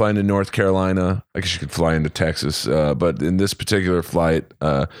or you can fly into North Carolina. I guess you could fly into Texas. But in this particular flight,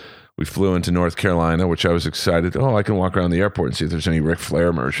 We flew into North Carolina, which I was excited. Oh, I can walk around the airport and see if there's any Ric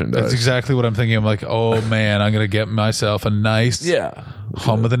Flair merchandise. That's exactly what I'm thinking. I'm like, oh man, I'm gonna get myself a nice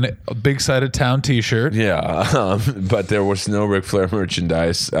home of the big side of town T-shirt. Yeah, but there was no Ric Flair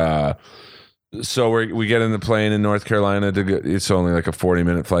merchandise. So we get in the plane in North Carolina to go, it's only like a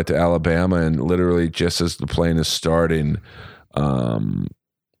 40-minute flight to Alabama, and literally just as the plane is starting,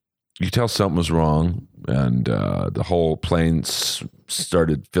 you tell something was wrong, and the whole plane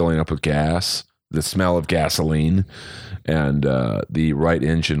started filling up with gas, the smell of gasoline, and the right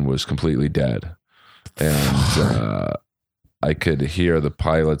engine was completely dead. And I could hear the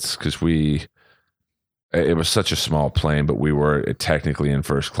pilots, because it was such a small plane, but we were technically in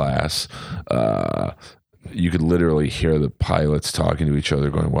first class. You could literally hear the pilots talking to each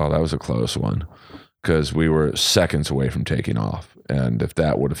other going, well, that was a close one, because we were seconds away from taking off. And if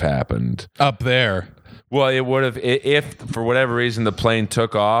that would have happened up there, well, it would have, if for whatever reason the plane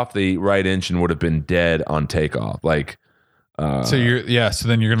took off, the right engine would have been dead on takeoff. Like, so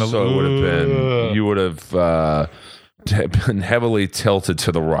then you're going to, so it would have been, you would have been heavily tilted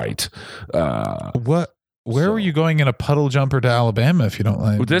to the right. Where were you going in a puddle jumper to Alabama, if you don't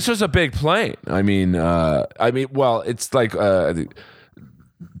like? This was a big plane. I mean, well, it's like,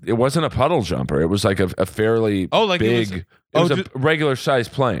 it wasn't a puddle jumper. It was like a fairly big, it was a regular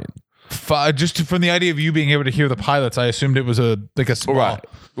sized plane. Just from the idea of you being able to hear the pilots, I assumed it was a small. Right.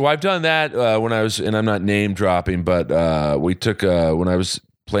 Well, I've done that when I was, and I'm not name dropping, but we took, when I was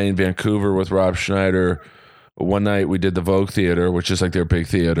playing Vancouver with Rob Schneider, one night we did the Vogue Theater, which is like their big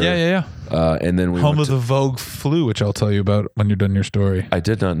theater. Yeah. And then we home of the Vogue flu, which I'll tell you about when you're done your story. I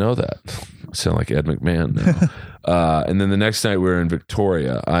did not know that. I sound like Ed McMahon now. And then the next night we were in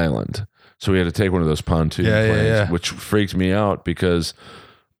Victoria Island. So we had to take one of those pontoon planes, which freaked me out because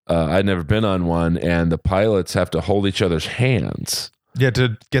I'd never been on one, and the pilots have to hold each other's hands. Yeah,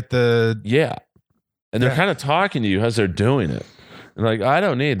 to get the... Yeah. And they're kind of talking to you as they're doing it. And like, I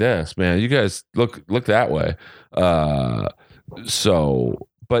don't need this, man. You guys look that way. But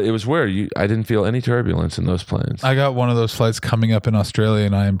it was weird. I didn't feel any turbulence in those planes. I got one of those flights coming up in Australia,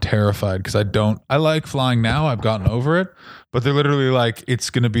 and I am terrified because I like flying now. I've gotten over it, but they're literally like, it's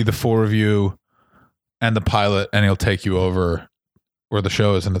going to be the four of you and the pilot, and he'll take you over where the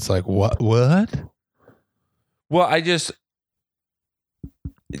show is. And it's like, what? Well, I just,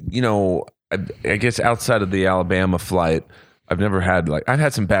 I guess outside of the Alabama flight, I've never had I've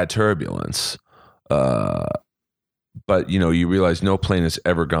had some bad turbulence, but you realize no plane has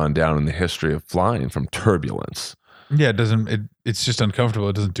ever gone down in the history of flying from turbulence. Yeah, it's just uncomfortable.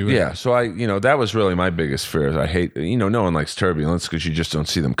 It doesn't do it. Yeah, so that was really my biggest fear. I hate, no one likes turbulence because you just don't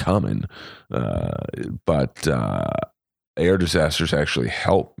see them coming. But air disasters actually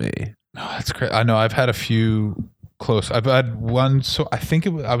help me. No, that's great. I know I've had a few close. I've had one. So I think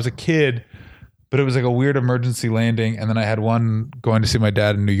I was a kid, but it was like a weird emergency landing. And then I had one going to see my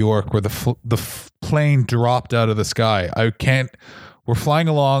dad in New York where the plane dropped out of the sky. We're flying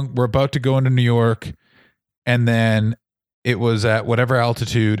along. We're about to go into New York. And then it was at whatever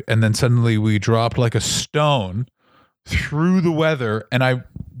altitude. And then suddenly we dropped like a stone through the weather. And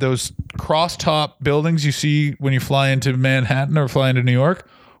those cross-top buildings you see when you fly into Manhattan or fly into New York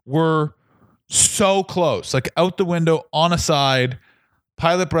were so close, like out the window on a side.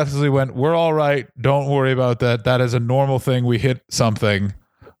 Pilot breathlessly went, "We're all right. Don't worry about that. That is a normal thing. We hit something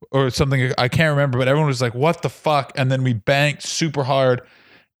or something." I can't remember, but everyone was like, "What the fuck?" And then we banked super hard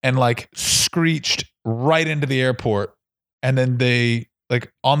and screeched right into the airport. And then they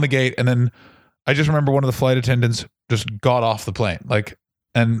on the gate. And then I just remember one of the flight attendants just got off the plane.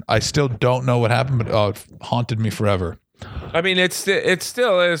 And I still don't know what happened, but it haunted me forever. I mean, it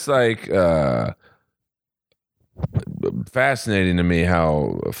still is fascinating to me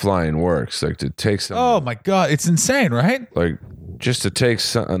how flying works. To take some, oh my god, it's insane, right? Just to take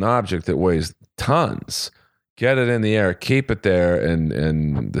an object that weighs tons, get it in the air, keep it there,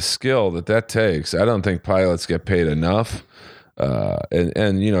 and the skill that takes. I don't think pilots get paid enough. To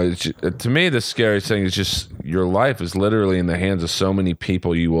me, the scariest thing is just your life is literally in the hands of so many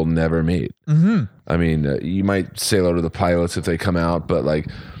people you will never meet. Mm-hmm. I mean, you might say hello to the pilots if they come out, but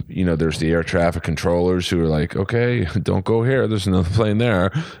there's the air traffic controllers who are like, okay, don't go here. There's another plane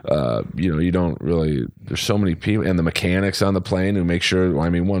there. You don't really, there's so many people, and the mechanics on the plane who make sure,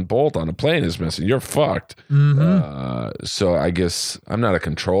 one bolt on a plane is missing. You're fucked. Mm-hmm. So I guess I'm not a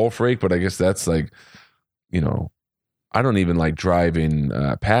control freak, but I guess that's I don't even like driving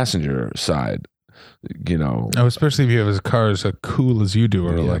passenger side, Oh, especially if you have a car as cool as you do,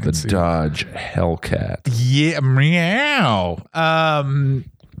 or the Dodge Hellcat. Yeah, meow.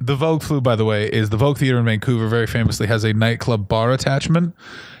 The Vogue Flu, by the way, is the Vogue Theater in Vancouver. Very famously has a nightclub bar attachment,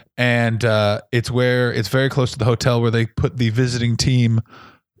 and it's very close to the hotel where they put the visiting team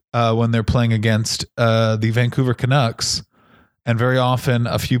when they're playing against the Vancouver Canucks. And very often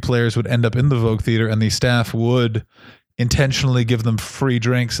a few players would end up in the Vogue Theater, and the staff would intentionally give them free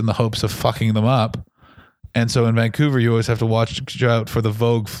drinks in the hopes of fucking them up. And so in Vancouver, you always have to watch out for the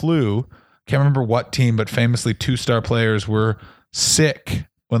Vogue flu. Can't remember what team, but famously 2-star players were sick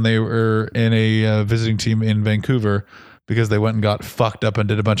when they were in a visiting team in Vancouver because they went and got fucked up and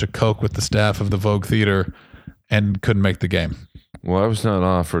did a bunch of coke with the staff of the Vogue Theater and couldn't make the game. Well, I was not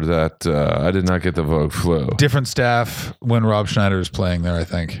offered that. I did not get the Vogue flu. Different staff when Rob Schneider is playing there, I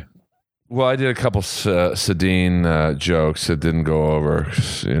think. Well, I did a couple Sedin jokes that didn't go over.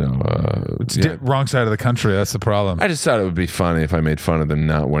 It's wrong side of the country. That's the problem. I just thought it would be funny if I made fun of them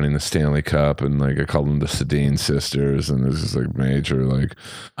not winning the Stanley Cup, and like I called them the Sedin sisters, and this is like major. Like,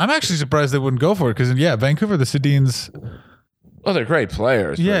 I'm actually surprised they wouldn't go for it because Vancouver, the Sedins. Oh, they're great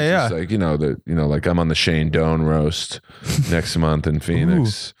players. Yeah, yeah. Like like I'm on the Shane Doan roast next month in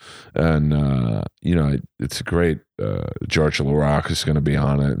Phoenix, and it's a great. George LaRocque is going to be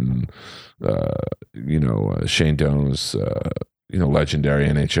on it, and Shane Doan was legendary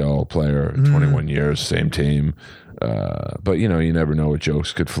NHL player, 21 years, same team. But you never know what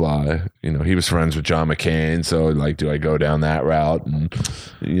jokes could fly. He was friends with John McCain, so like, do I go down that route? And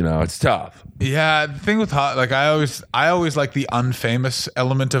it's tough. Yeah, the thing with like I always like the unfamous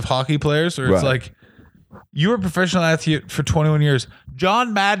element of hockey players, where it's like you were a professional athlete for 21 years.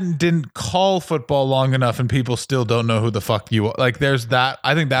 John Madden didn't call football long enough, and people still don't know who the fuck you are. Like, there's that.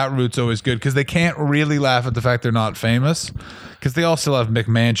 I think that route's always good because they can't really laugh at the fact they're not famous because they all still have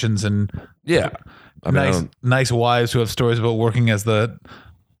McMansions and nice wives who have stories about working as the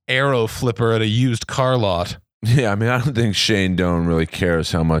arrow flipper at a used car lot. Yeah, I don't think Shane Doan really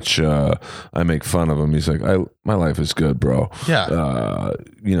cares how much I make fun of him. He's like, my life is good, bro. Yeah.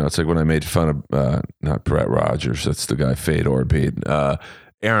 It's like when I made fun of, not Brett Rogers, that's the guy Fedor beat,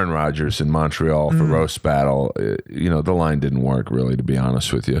 Aaron Rodgers in Montreal for Roast Battle. The line didn't work really, to be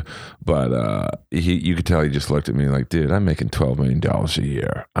honest with you. But you could tell he just looked at me like, dude, I'm making $12 million a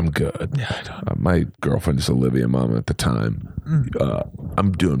year. I'm good. Yeah, I don't. My girlfriend is Olivia Munn at the time.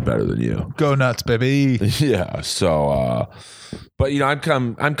 I'm doing better than you. Go nuts, baby. Yeah. So, but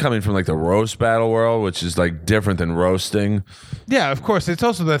I'm coming from like the roast battle world, which is like different than roasting. Yeah, of course. It's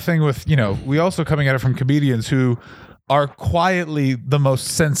also the thing with we also coming at it from comedians who are quietly the most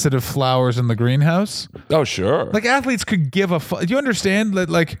sensitive flowers in the greenhouse. Oh, sure. Like, athletes could give a fuck. Do you understand that?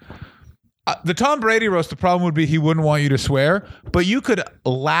 Like, the Tom Brady roast, the problem would be he wouldn't want you to swear, but you could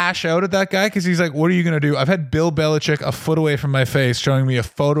lash out at that guy because he's like, what are you going to do? I've had Bill Belichick a foot away from my face showing me a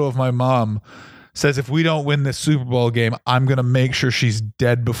photo of my mom, says, if we don't win this Super Bowl game, I'm going to make sure she's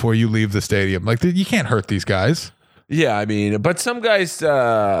dead before you leave the stadium. Like, you can't hurt these guys. Yeah, but some guys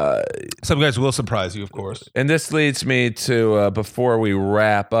will surprise you, of course. And this leads me to before we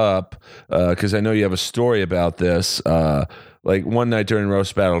wrap up, because I know you have a story about this. Like one night during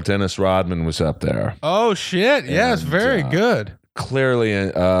Roast Battle, Dennis Rodman was up there. Oh shit! Yeah, it's very good. Clearly,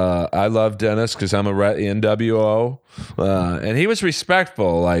 I love Dennis because I'm a NWO, and he was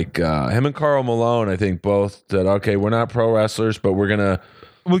respectful. Like him and Karl Malone, I think both said, "Okay, we're not pro wrestlers, but we're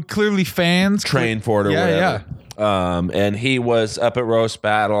clearly fans train for it or whatever." Yeah. And he was up at Roast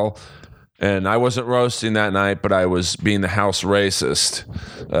Battle, and I wasn't roasting that night, but I was being the house racist,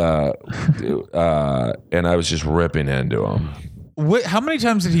 and I was just ripping into him. How many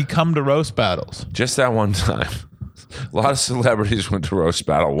times did he come to Roast Battles? Just that one time. A lot of celebrities went to Roast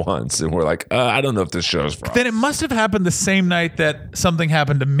Battle once, and we're like, I don't know if this show's for us. Then it must have happened the same night that something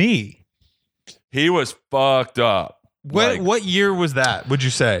happened to me. He was fucked up. What year was that, would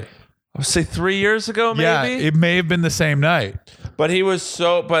you say? I would say 3 years ago, maybe. Yeah, it may have been the same night. But he was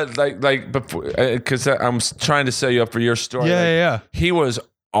because I'm trying to set you up for your story. Yeah. He was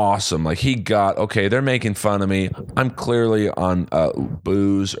awesome. Like they're making fun of me. I'm clearly on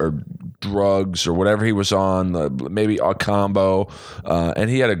booze or drugs or whatever he was on, maybe a combo. And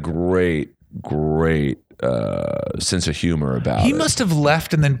he had a great sense of humor about it. He must have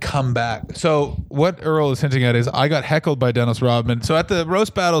left and then come back. So what Earl is hinting at is I got heckled by Dennis Rodman. So at the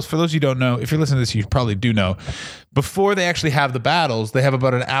Roast Battles, for those of you who don't know, if you're listening to this, you probably do know, before they actually have the battles, they have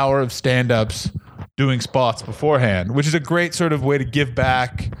about an hour of stand-ups doing spots beforehand, which is a great sort of way to give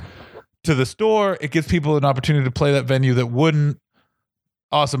back to the store. It gives people an opportunity to play that venue that wouldn't.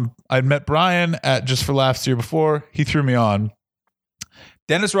 Awesome. I'd met Brian at Just for Laughs the year before. He threw me on.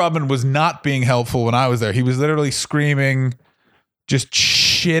 Dennis Rodman was not being helpful when I was there. He was literally screaming just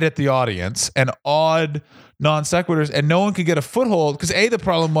shit at the audience and odd non sequiturs, and no one could get a foothold because the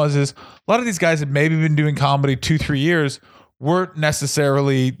problem was a lot of these guys had maybe been doing comedy 2-3 years, weren't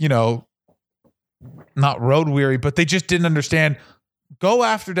necessarily, not road weary, but they just didn't understand. Go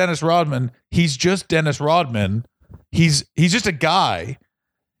after Dennis Rodman. He's just Dennis Rodman. He's just a guy.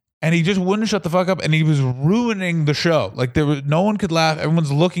 And he just wouldn't shut the fuck up, and he was ruining the show. Like no one could laugh.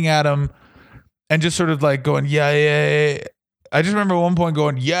 Everyone's looking at him and just sort of like going, yeah. I just remember at one point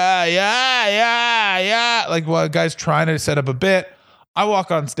going, yeah. Like while a guy's trying to set up a bit. I walk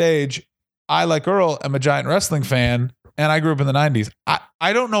on stage. I, like Earl, am a giant wrestling fan, and I grew up in the 90s.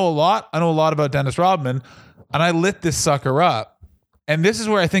 I don't know a lot. I know a lot about Dennis Rodman, and I lit this sucker up. And this is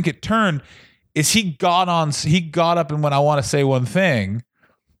where I think it turned, is he got up and went, I want to say one thing.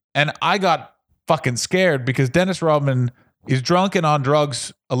 And I got fucking scared because Dennis Rodman is drunk and on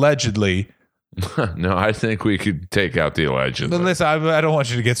drugs, allegedly. No, I think we could take out the allegedly. But listen, I don't want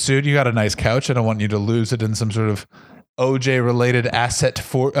you to get sued. You got a nice couch. I don't want you to lose it in some sort of OJ-related asset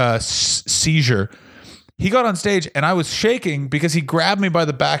for seizure. He got on stage, and I was shaking because he grabbed me by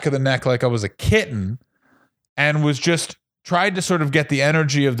the back of the neck like I was a kitten and was just tried to sort of get the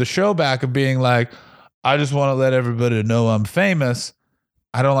energy of the show back of being like, I just want to let everybody know I'm famous.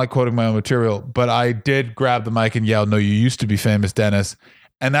 I don't like quoting my own material, but I did grab the mic and yell, no, you used to be famous, Dennis.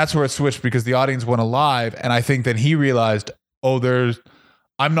 And that's where it switched because the audience went alive. And I think that he realized,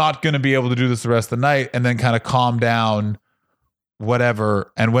 I'm not going to be able to do this the rest of the night, and then kind of calmed down,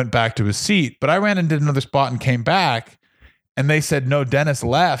 whatever, and went back to his seat. But I ran and did another spot and came back, and they said, no, Dennis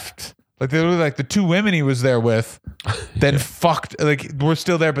left. Like they were like the two women he was there with, then fucked, like we're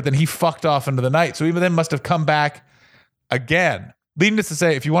still there, but then he fucked off into the night. So even then must have come back again. Leading us to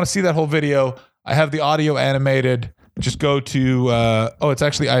say, if you want to see that whole video, I have the audio animated. Just go to, it's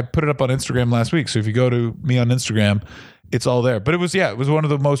actually, I put it up on Instagram last week. So if you go to me on Instagram, it's all there. But it was one of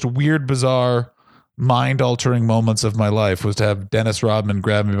the most weird, bizarre, mind-altering moments of my life was to have Dennis Rodman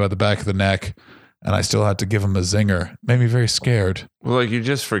grab me by the back of the neck, and I still had to give him a zinger. Made me very scared. Well, like you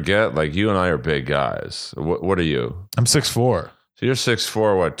just forget, like you and I are big guys. What are you? I'm 6'4". So you're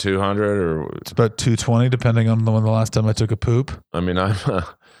 6'4", what, 200 or? It's about 220, depending on the last time I took a poop. I mean, I'm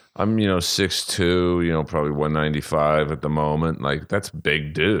 6'2", probably 195 at the moment. Like that's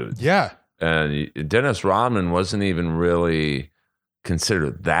big dude. Yeah. And Dennis Rodman wasn't even really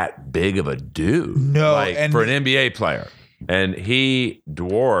considered that big of a dude. No, like and for an NBA player. And he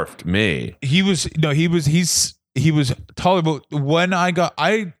dwarfed me. He was tolerable. When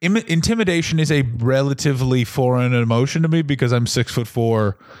intimidation is a relatively foreign emotion to me because I'm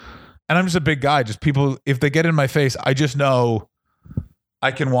 6'4", and I'm just a big guy. Just people, if they get in my face, I just know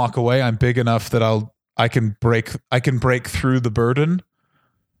I can walk away. I'm big enough that I can break through the burden.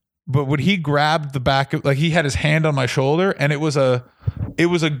 But when he grabbed the back of, like he had his hand on my shoulder, and it was a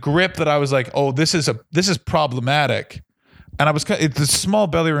grip that I was like, oh, this is problematic. And it's a small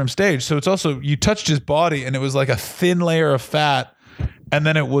belly room stage. So it's also, you touched his body and it was like a thin layer of fat. And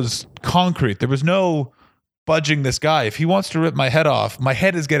then it was concrete. There was no budging this guy. If he wants to rip my head off, my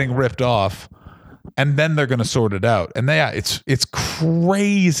head is getting ripped off. And then they're going to sort it out. And it's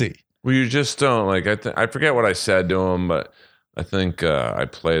crazy. Well, you just don't like, I forget what I said to him, but I think I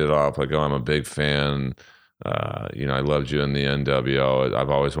played it off like, oh, I'm a big fan. I loved you in the NWO. I've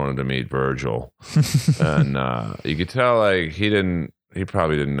always wanted to meet Virgil. And you could tell like he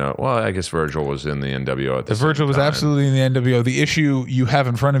probably didn't know. Well, I guess Virgil was in the NWO at the same Virgil was time. absolutely in the NWO. The issue you have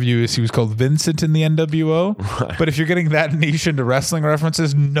in front of you is he was called Vincent in the NWO. Right. But if you're getting that niche into wrestling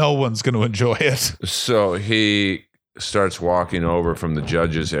references, no one's going to enjoy it. So he starts walking over from the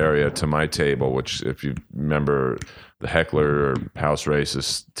judges area to my table, which if you remember the heckler or house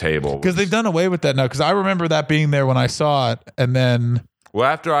racist table. Because they've done away with that now. Because I remember that being there when I saw it. And then... Well,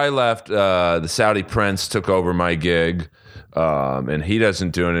 after I left, the Saudi Prince took over my gig. And he doesn't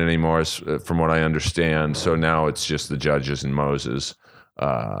do it anymore, from what I understand. So now it's just the judges and Moses.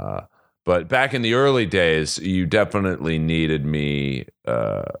 But back in the early days, you definitely needed me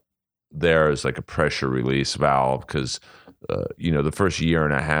there as like a pressure release valve. Because, the first year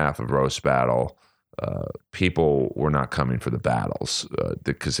and a half of Roast Battle... people were not coming for the battles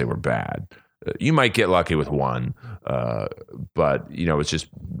because they were bad. You might get lucky with one, but it's just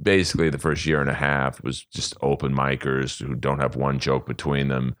basically the first year and a half was just open micers who don't have one joke between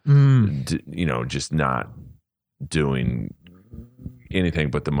them. Just not doing anything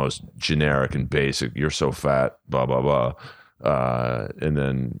but the most generic and basic. You're so fat, blah blah blah, and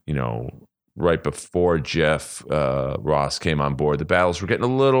then right before Jeff Ross came on board, the battles were getting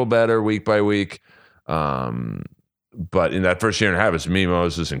a little better week by week. But in that first year and a half, it's me,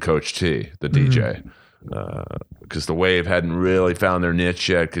 Moses, and Coach T, the DJ, because the Wave hadn't really found their niche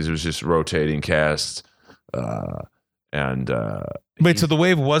yet because it was just rotating casts. And Wait, so the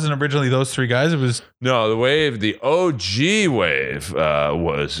Wave wasn't originally those three guys? It was no, the Wave, the OG Wave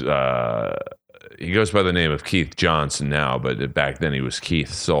was he goes by the name of Keith Johnson now, but back then he was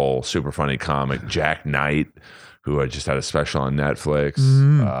Keith Soul, super funny comic, Jack Knight, who I just had a special on Netflix,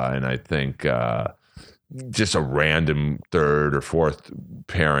 and I think just a random third or fourth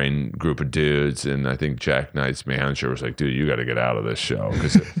pairing group of dudes, and I think Jack Knight's manager was like, "Dude, you got to get out of this show,"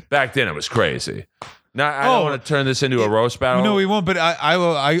 because back then it was crazy. Now I don't want to turn this into a roast battle. No, we won't. But I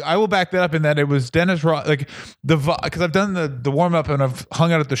will back that up in that it was Dennis Rodman, like because I've done the warm up and I've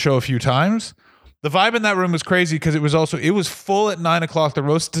hung out at the show a few times. The vibe in that room was crazy because it was full at 9:00. The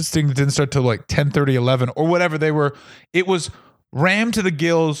roasting didn't start till like 10:30, 11 or whatever they were. It was rammed to the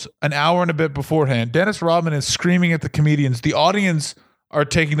gills an hour and a bit beforehand. Dennis Rodman is screaming at the comedians. The audience are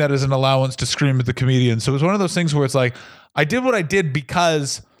taking that as an allowance to scream at the comedians. So it was one of those things where it's like I did what I did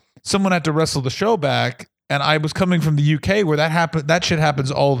because someone had to wrestle the show back, and I was coming from the UK where that shit happens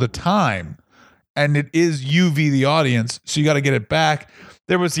all the time, and it is UV the audience, so you got to get it back.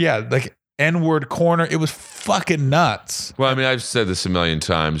 There was like N-word corner. It was fucking nuts. Well, I mean, I've said this a million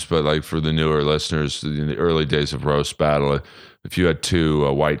times, but like for the newer listeners, in the early days of roast battle, if you had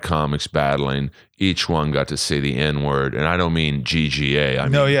two white comics battling, each one got to say the N-word, and I don't mean GGA. I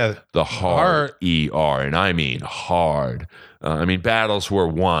mean the hard ER, and I mean hard. I mean, battles were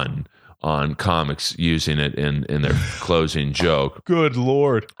won on comics using it in their closing joke. Good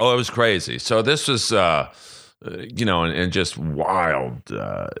Lord. Oh, it was crazy. So this was, and just wild.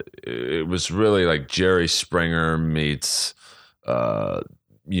 It was really like Jerry Springer meets,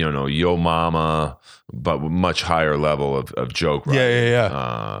 Yo Mama, but much higher level of joke writing.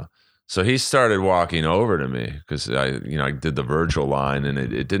 Yeah. So he started walking over to me because I did the Virgil line, and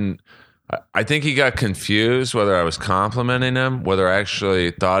it didn't. I think he got confused whether I was complimenting him, whether I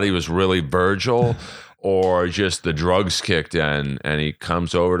actually thought he was really Virgil, or just the drugs kicked in. And he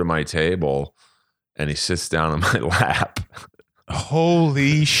comes over to my table, and he sits down on my lap.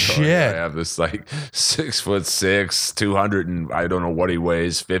 Holy shit! I have this like 6'6", 200 and I don't know what he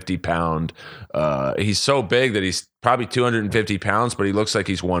weighs, 50 pound. He's so big that he's probably 250 pounds, but he looks like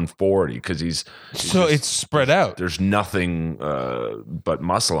he's 140 because he's so it's spread out. There's nothing but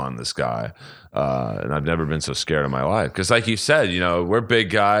muscle on this guy, and I've never been so scared in my life. Because, like you said, we're big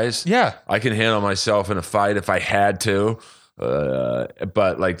guys. Yeah, I can handle myself in a fight if I had to.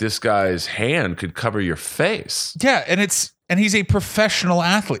 But like this guy's hand could cover your face. Yeah, and he's a professional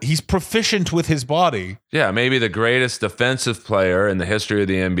athlete. He's proficient with his body. Yeah, maybe the greatest defensive player in the history of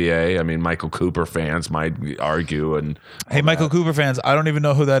the NBA. I mean, Michael Cooper fans might argue. And hey, Michael Cooper fans, I don't even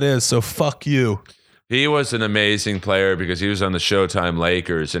know who that is, so fuck you. He was an amazing player because he was on the Showtime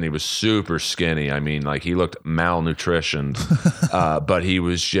Lakers, and he was super skinny. I mean, like he looked malnutritioned, but he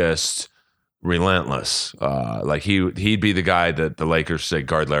was just relentless. Like he'd be the guy that the Lakers say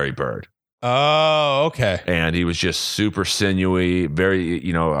guard Larry Bird. Oh, okay. And he was just super sinewy,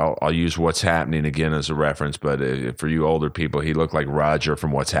 very, I'll use What's Happening again as a reference, but for you older people, he looked like Roger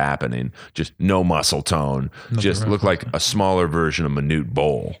from What's Happening. Just no muscle tone. Just looked like a smaller version of Manute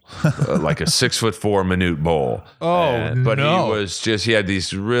Bol, like a 6'4" Manute Bol. But he had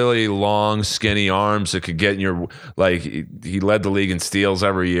these really long, skinny arms that could get in your, like, he led the league in steals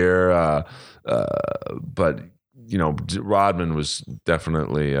every year. But Rodman was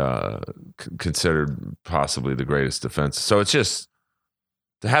definitely considered possibly the greatest defense. So it's just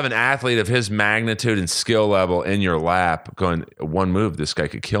to have an athlete of his magnitude and skill level in your lap going, one move, this guy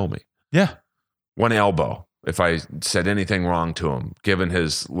could kill me. Yeah. One elbow, if I said anything wrong to him, given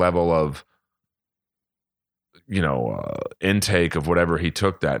his level of, intake of whatever he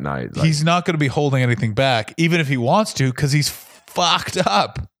took that night. He's not going to be holding anything back, even if he wants to, because he's fucked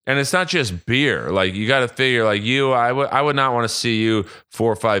up. And it's not just beer. Like, you got to figure, like, I would not want to see you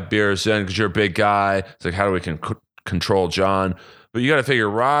 4 or 5 beers in because you're a big guy. It's like, how do we control John? But you got to figure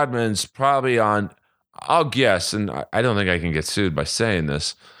Rodman's probably on, I'll guess, and I don't think I can get sued by saying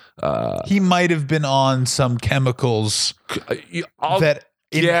this. He might have been on some chemicals that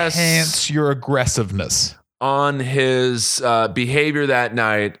enhance your aggressiveness. On his behavior that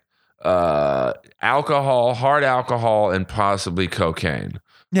night, alcohol, hard alcohol, and possibly cocaine.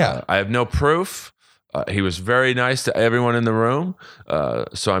 Yeah. I have no proof. He was very nice to everyone in the room.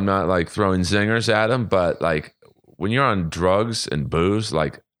 So I'm not like throwing zingers at him, but like when you're on drugs and booze,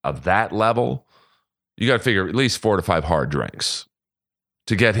 like of that level, you got to figure at least 4 to 5 hard drinks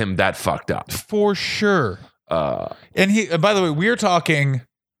to get him that fucked up. For sure. And by the way, we're talking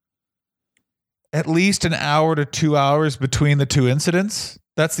at least an hour to 2 hours between the two incidents.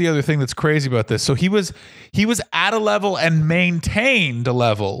 That's the other thing that's crazy about this. So he was at a level and maintained a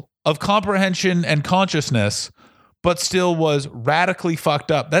level of comprehension and consciousness but still was radically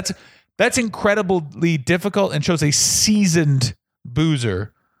fucked up. That's incredibly difficult and shows a seasoned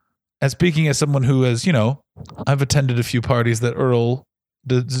boozer. And speaking as someone who has, I've attended a few parties that Earl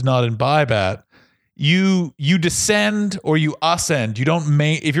does not imbibe at. You descend or you ascend. You don't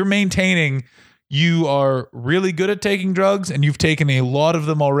if you're maintaining, you are really good at taking drugs and you've taken a lot of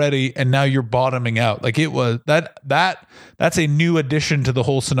them already, and now you're bottoming out. Like it was that's a new addition to the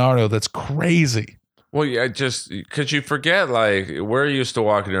whole scenario. That's crazy. Well, yeah, just because you forget, like, we're used to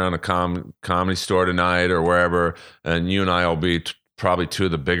walking around a comedy store tonight or wherever, and you and I will be probably two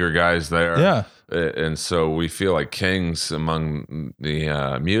of the bigger guys there. Yeah. And so we feel like kings among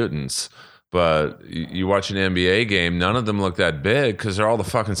the mutants. But you watch an NBA game, none of them look that big because they're all the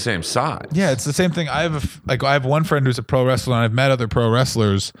fucking same size. Yeah, it's the same thing. I have one friend who's a pro wrestler, and I've met other pro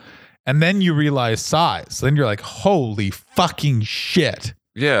wrestlers, and then you realize size. Then you're like, holy fucking shit.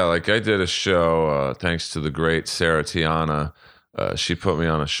 Yeah, like I did a show thanks to the great Sarah Tiana. She put me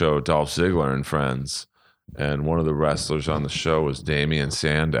on a show, Dolph Ziggler and Friends. And one of the wrestlers on the show was Damian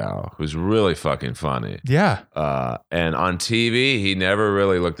Sandow, who's really fucking funny. Yeah. And on TV, he never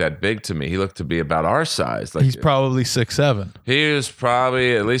really looked that big to me. He looked to be about our size. Like, he's probably 6'7". He was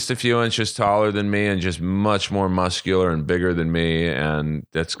probably at least a few inches taller than me and just much more muscular and bigger than me. And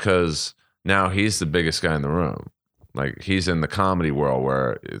that's because now he's the biggest guy in the room. Like, he's in the comedy world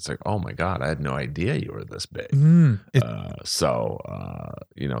where it's like, oh my God, I had no idea you were this big.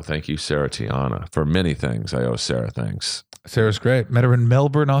 Thank you, Sarah Tiana, for many things. I owe Sarah thanks. Sarah's great. Met her in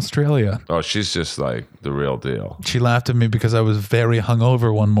Melbourne, Australia. Oh, she's just like the real deal. She laughed at me because I was very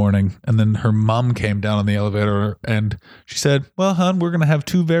hungover one morning, and then her mom came down on the elevator and she said, well, hon, we're going to have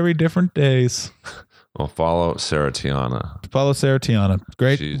 2 very different days. Well, follow Sarah Tiana. Follow Sarah Tiana.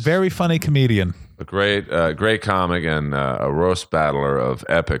 Great, very funny comedian. A great comic and a roast battler of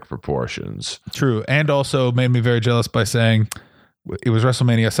epic proportions. True. And also made me very jealous by saying it was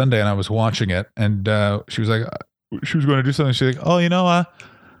WrestleMania Sunday and I was watching it, and she was like, she was going to do something. She's like, oh,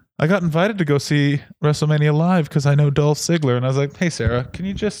 I got invited to go see WrestleMania live because I know Dolph Ziggler. And I was like, hey, Sarah, can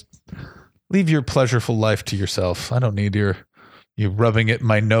you just leave your pleasureful life to yourself? I don't need you rubbing it in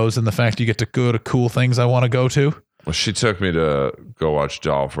my nose and the fact you get to go to cool things I want to go to. Well, she took me to go watch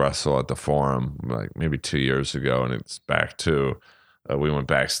Dolph wrestle at the Forum like maybe 2 years ago, and it's back to we went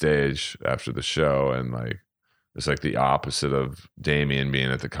backstage after the show, and like it's like the opposite of Damian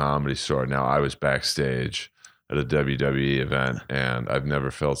being at the Comedy Store. Now I was backstage at a WWE event, and I've never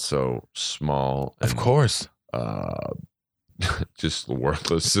felt so small. And, of course, just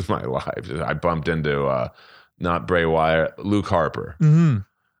worthless in my life. I bumped into not Bray Wyatt, Luke Harper. Mm-hmm.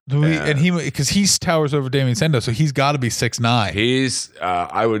 And he, because he towers over Damian Sandow, so he's got to be 6'9". He's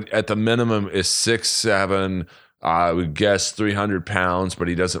I would at the minimum is 6'7". I would guess 300 pounds, but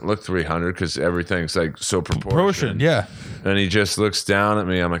he doesn't look 300 because everything's like so proportioned. Yeah. And he just looks down at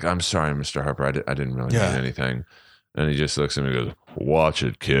me. I'm like, I'm sorry, Mr. Harper. I didn't really mean anything. And he just looks at me and goes, watch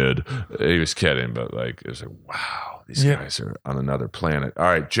it, kid. He was kidding, but like it was like, wow, these guys are on another planet. All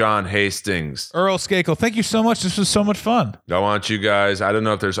right, John Hastings. Earl Skakel, thank you so much. This was so much fun. I want you guys, I don't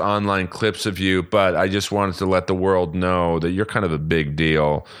know if there's online clips of you, but I just wanted to let the world know that you're kind of a big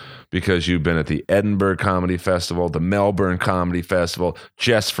deal because you've been at the Edinburgh Comedy Festival, the Melbourne Comedy Festival,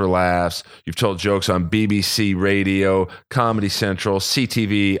 Just for Laughs. You've told jokes on BBC Radio, Comedy Central,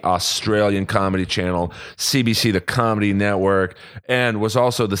 CTV, Australian Comedy Channel, CBC, the Comedy Network, and was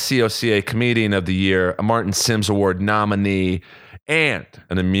also the COCA Comedian of the Year, a Martin Sims Award nominee, and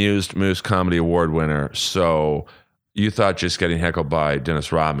an Amused Moose Comedy Award winner. So you thought just getting heckled by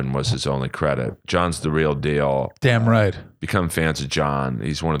Dennis Rodman was his only credit. John's the real deal. Damn right. Become fans of John.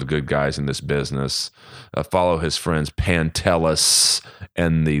 He's one of the good guys in this business. Follow his friends Pantelis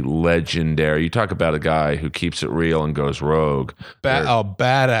and the legendary. You talk about a guy who keeps it real and goes rogue.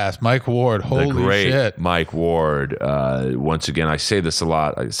 Badass. Mike Ward. Holy the great shit. Mike Ward. Once again, I say this a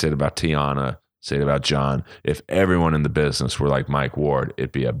lot. I say it about Tiana. Say it about John. If everyone in the business were like Mike Ward,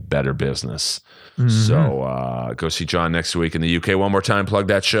 it'd be a better business. Mm-hmm. So go see John next week in the UK. One more time, plug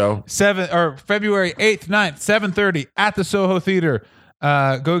that show. February 8th, 9th, 7:30 at the Soho Theater.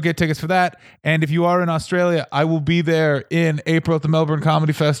 Go get tickets for that. And if you are in Australia, I will be there in April at the Melbourne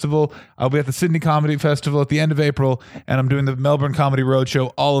Comedy Festival. I'll be at the Sydney Comedy Festival at the end of April, and I'm doing the Melbourne Comedy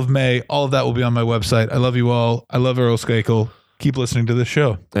Roadshow all of May. All of that will be on my website. I love you all. I love Earl Skakel. Keep listening to this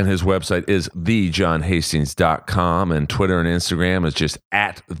show. And his website is thejohnhastings.com, and Twitter and Instagram is just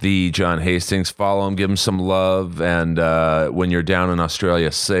at thejohnhastings. Follow him, give him some love, and when you're down in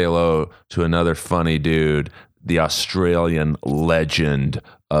Australia, say hello to another funny dude, the Australian legend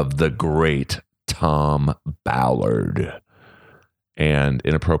of the great Tom Ballard. And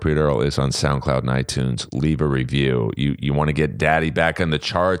Inappropriate Earl is on SoundCloud and iTunes. Leave a review. You want to get Daddy back on the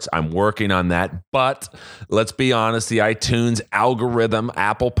charts. I'm working on that. But let's be honest, the iTunes algorithm,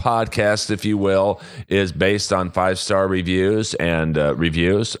 Apple Podcast, if you will, is based on 5-star reviews and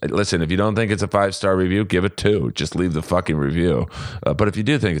reviews. Listen, if you don't think it's a 5-star review, give it 2. Just leave the fucking review. But if you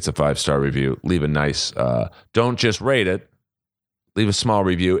do think it's a 5-star review, leave a nice, don't just rate it. Leave a small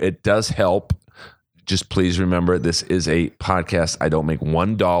review. It does help. Just please remember, this is a podcast I don't make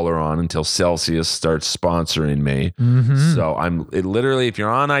 $1 on until Celsius starts sponsoring me. Mm-hmm. So literally, if you're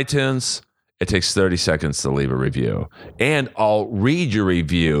on iTunes, it takes 30 seconds to leave a review. And I'll read your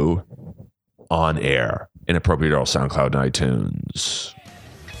review on air. Inappropriate Earl, SoundCloud, and iTunes.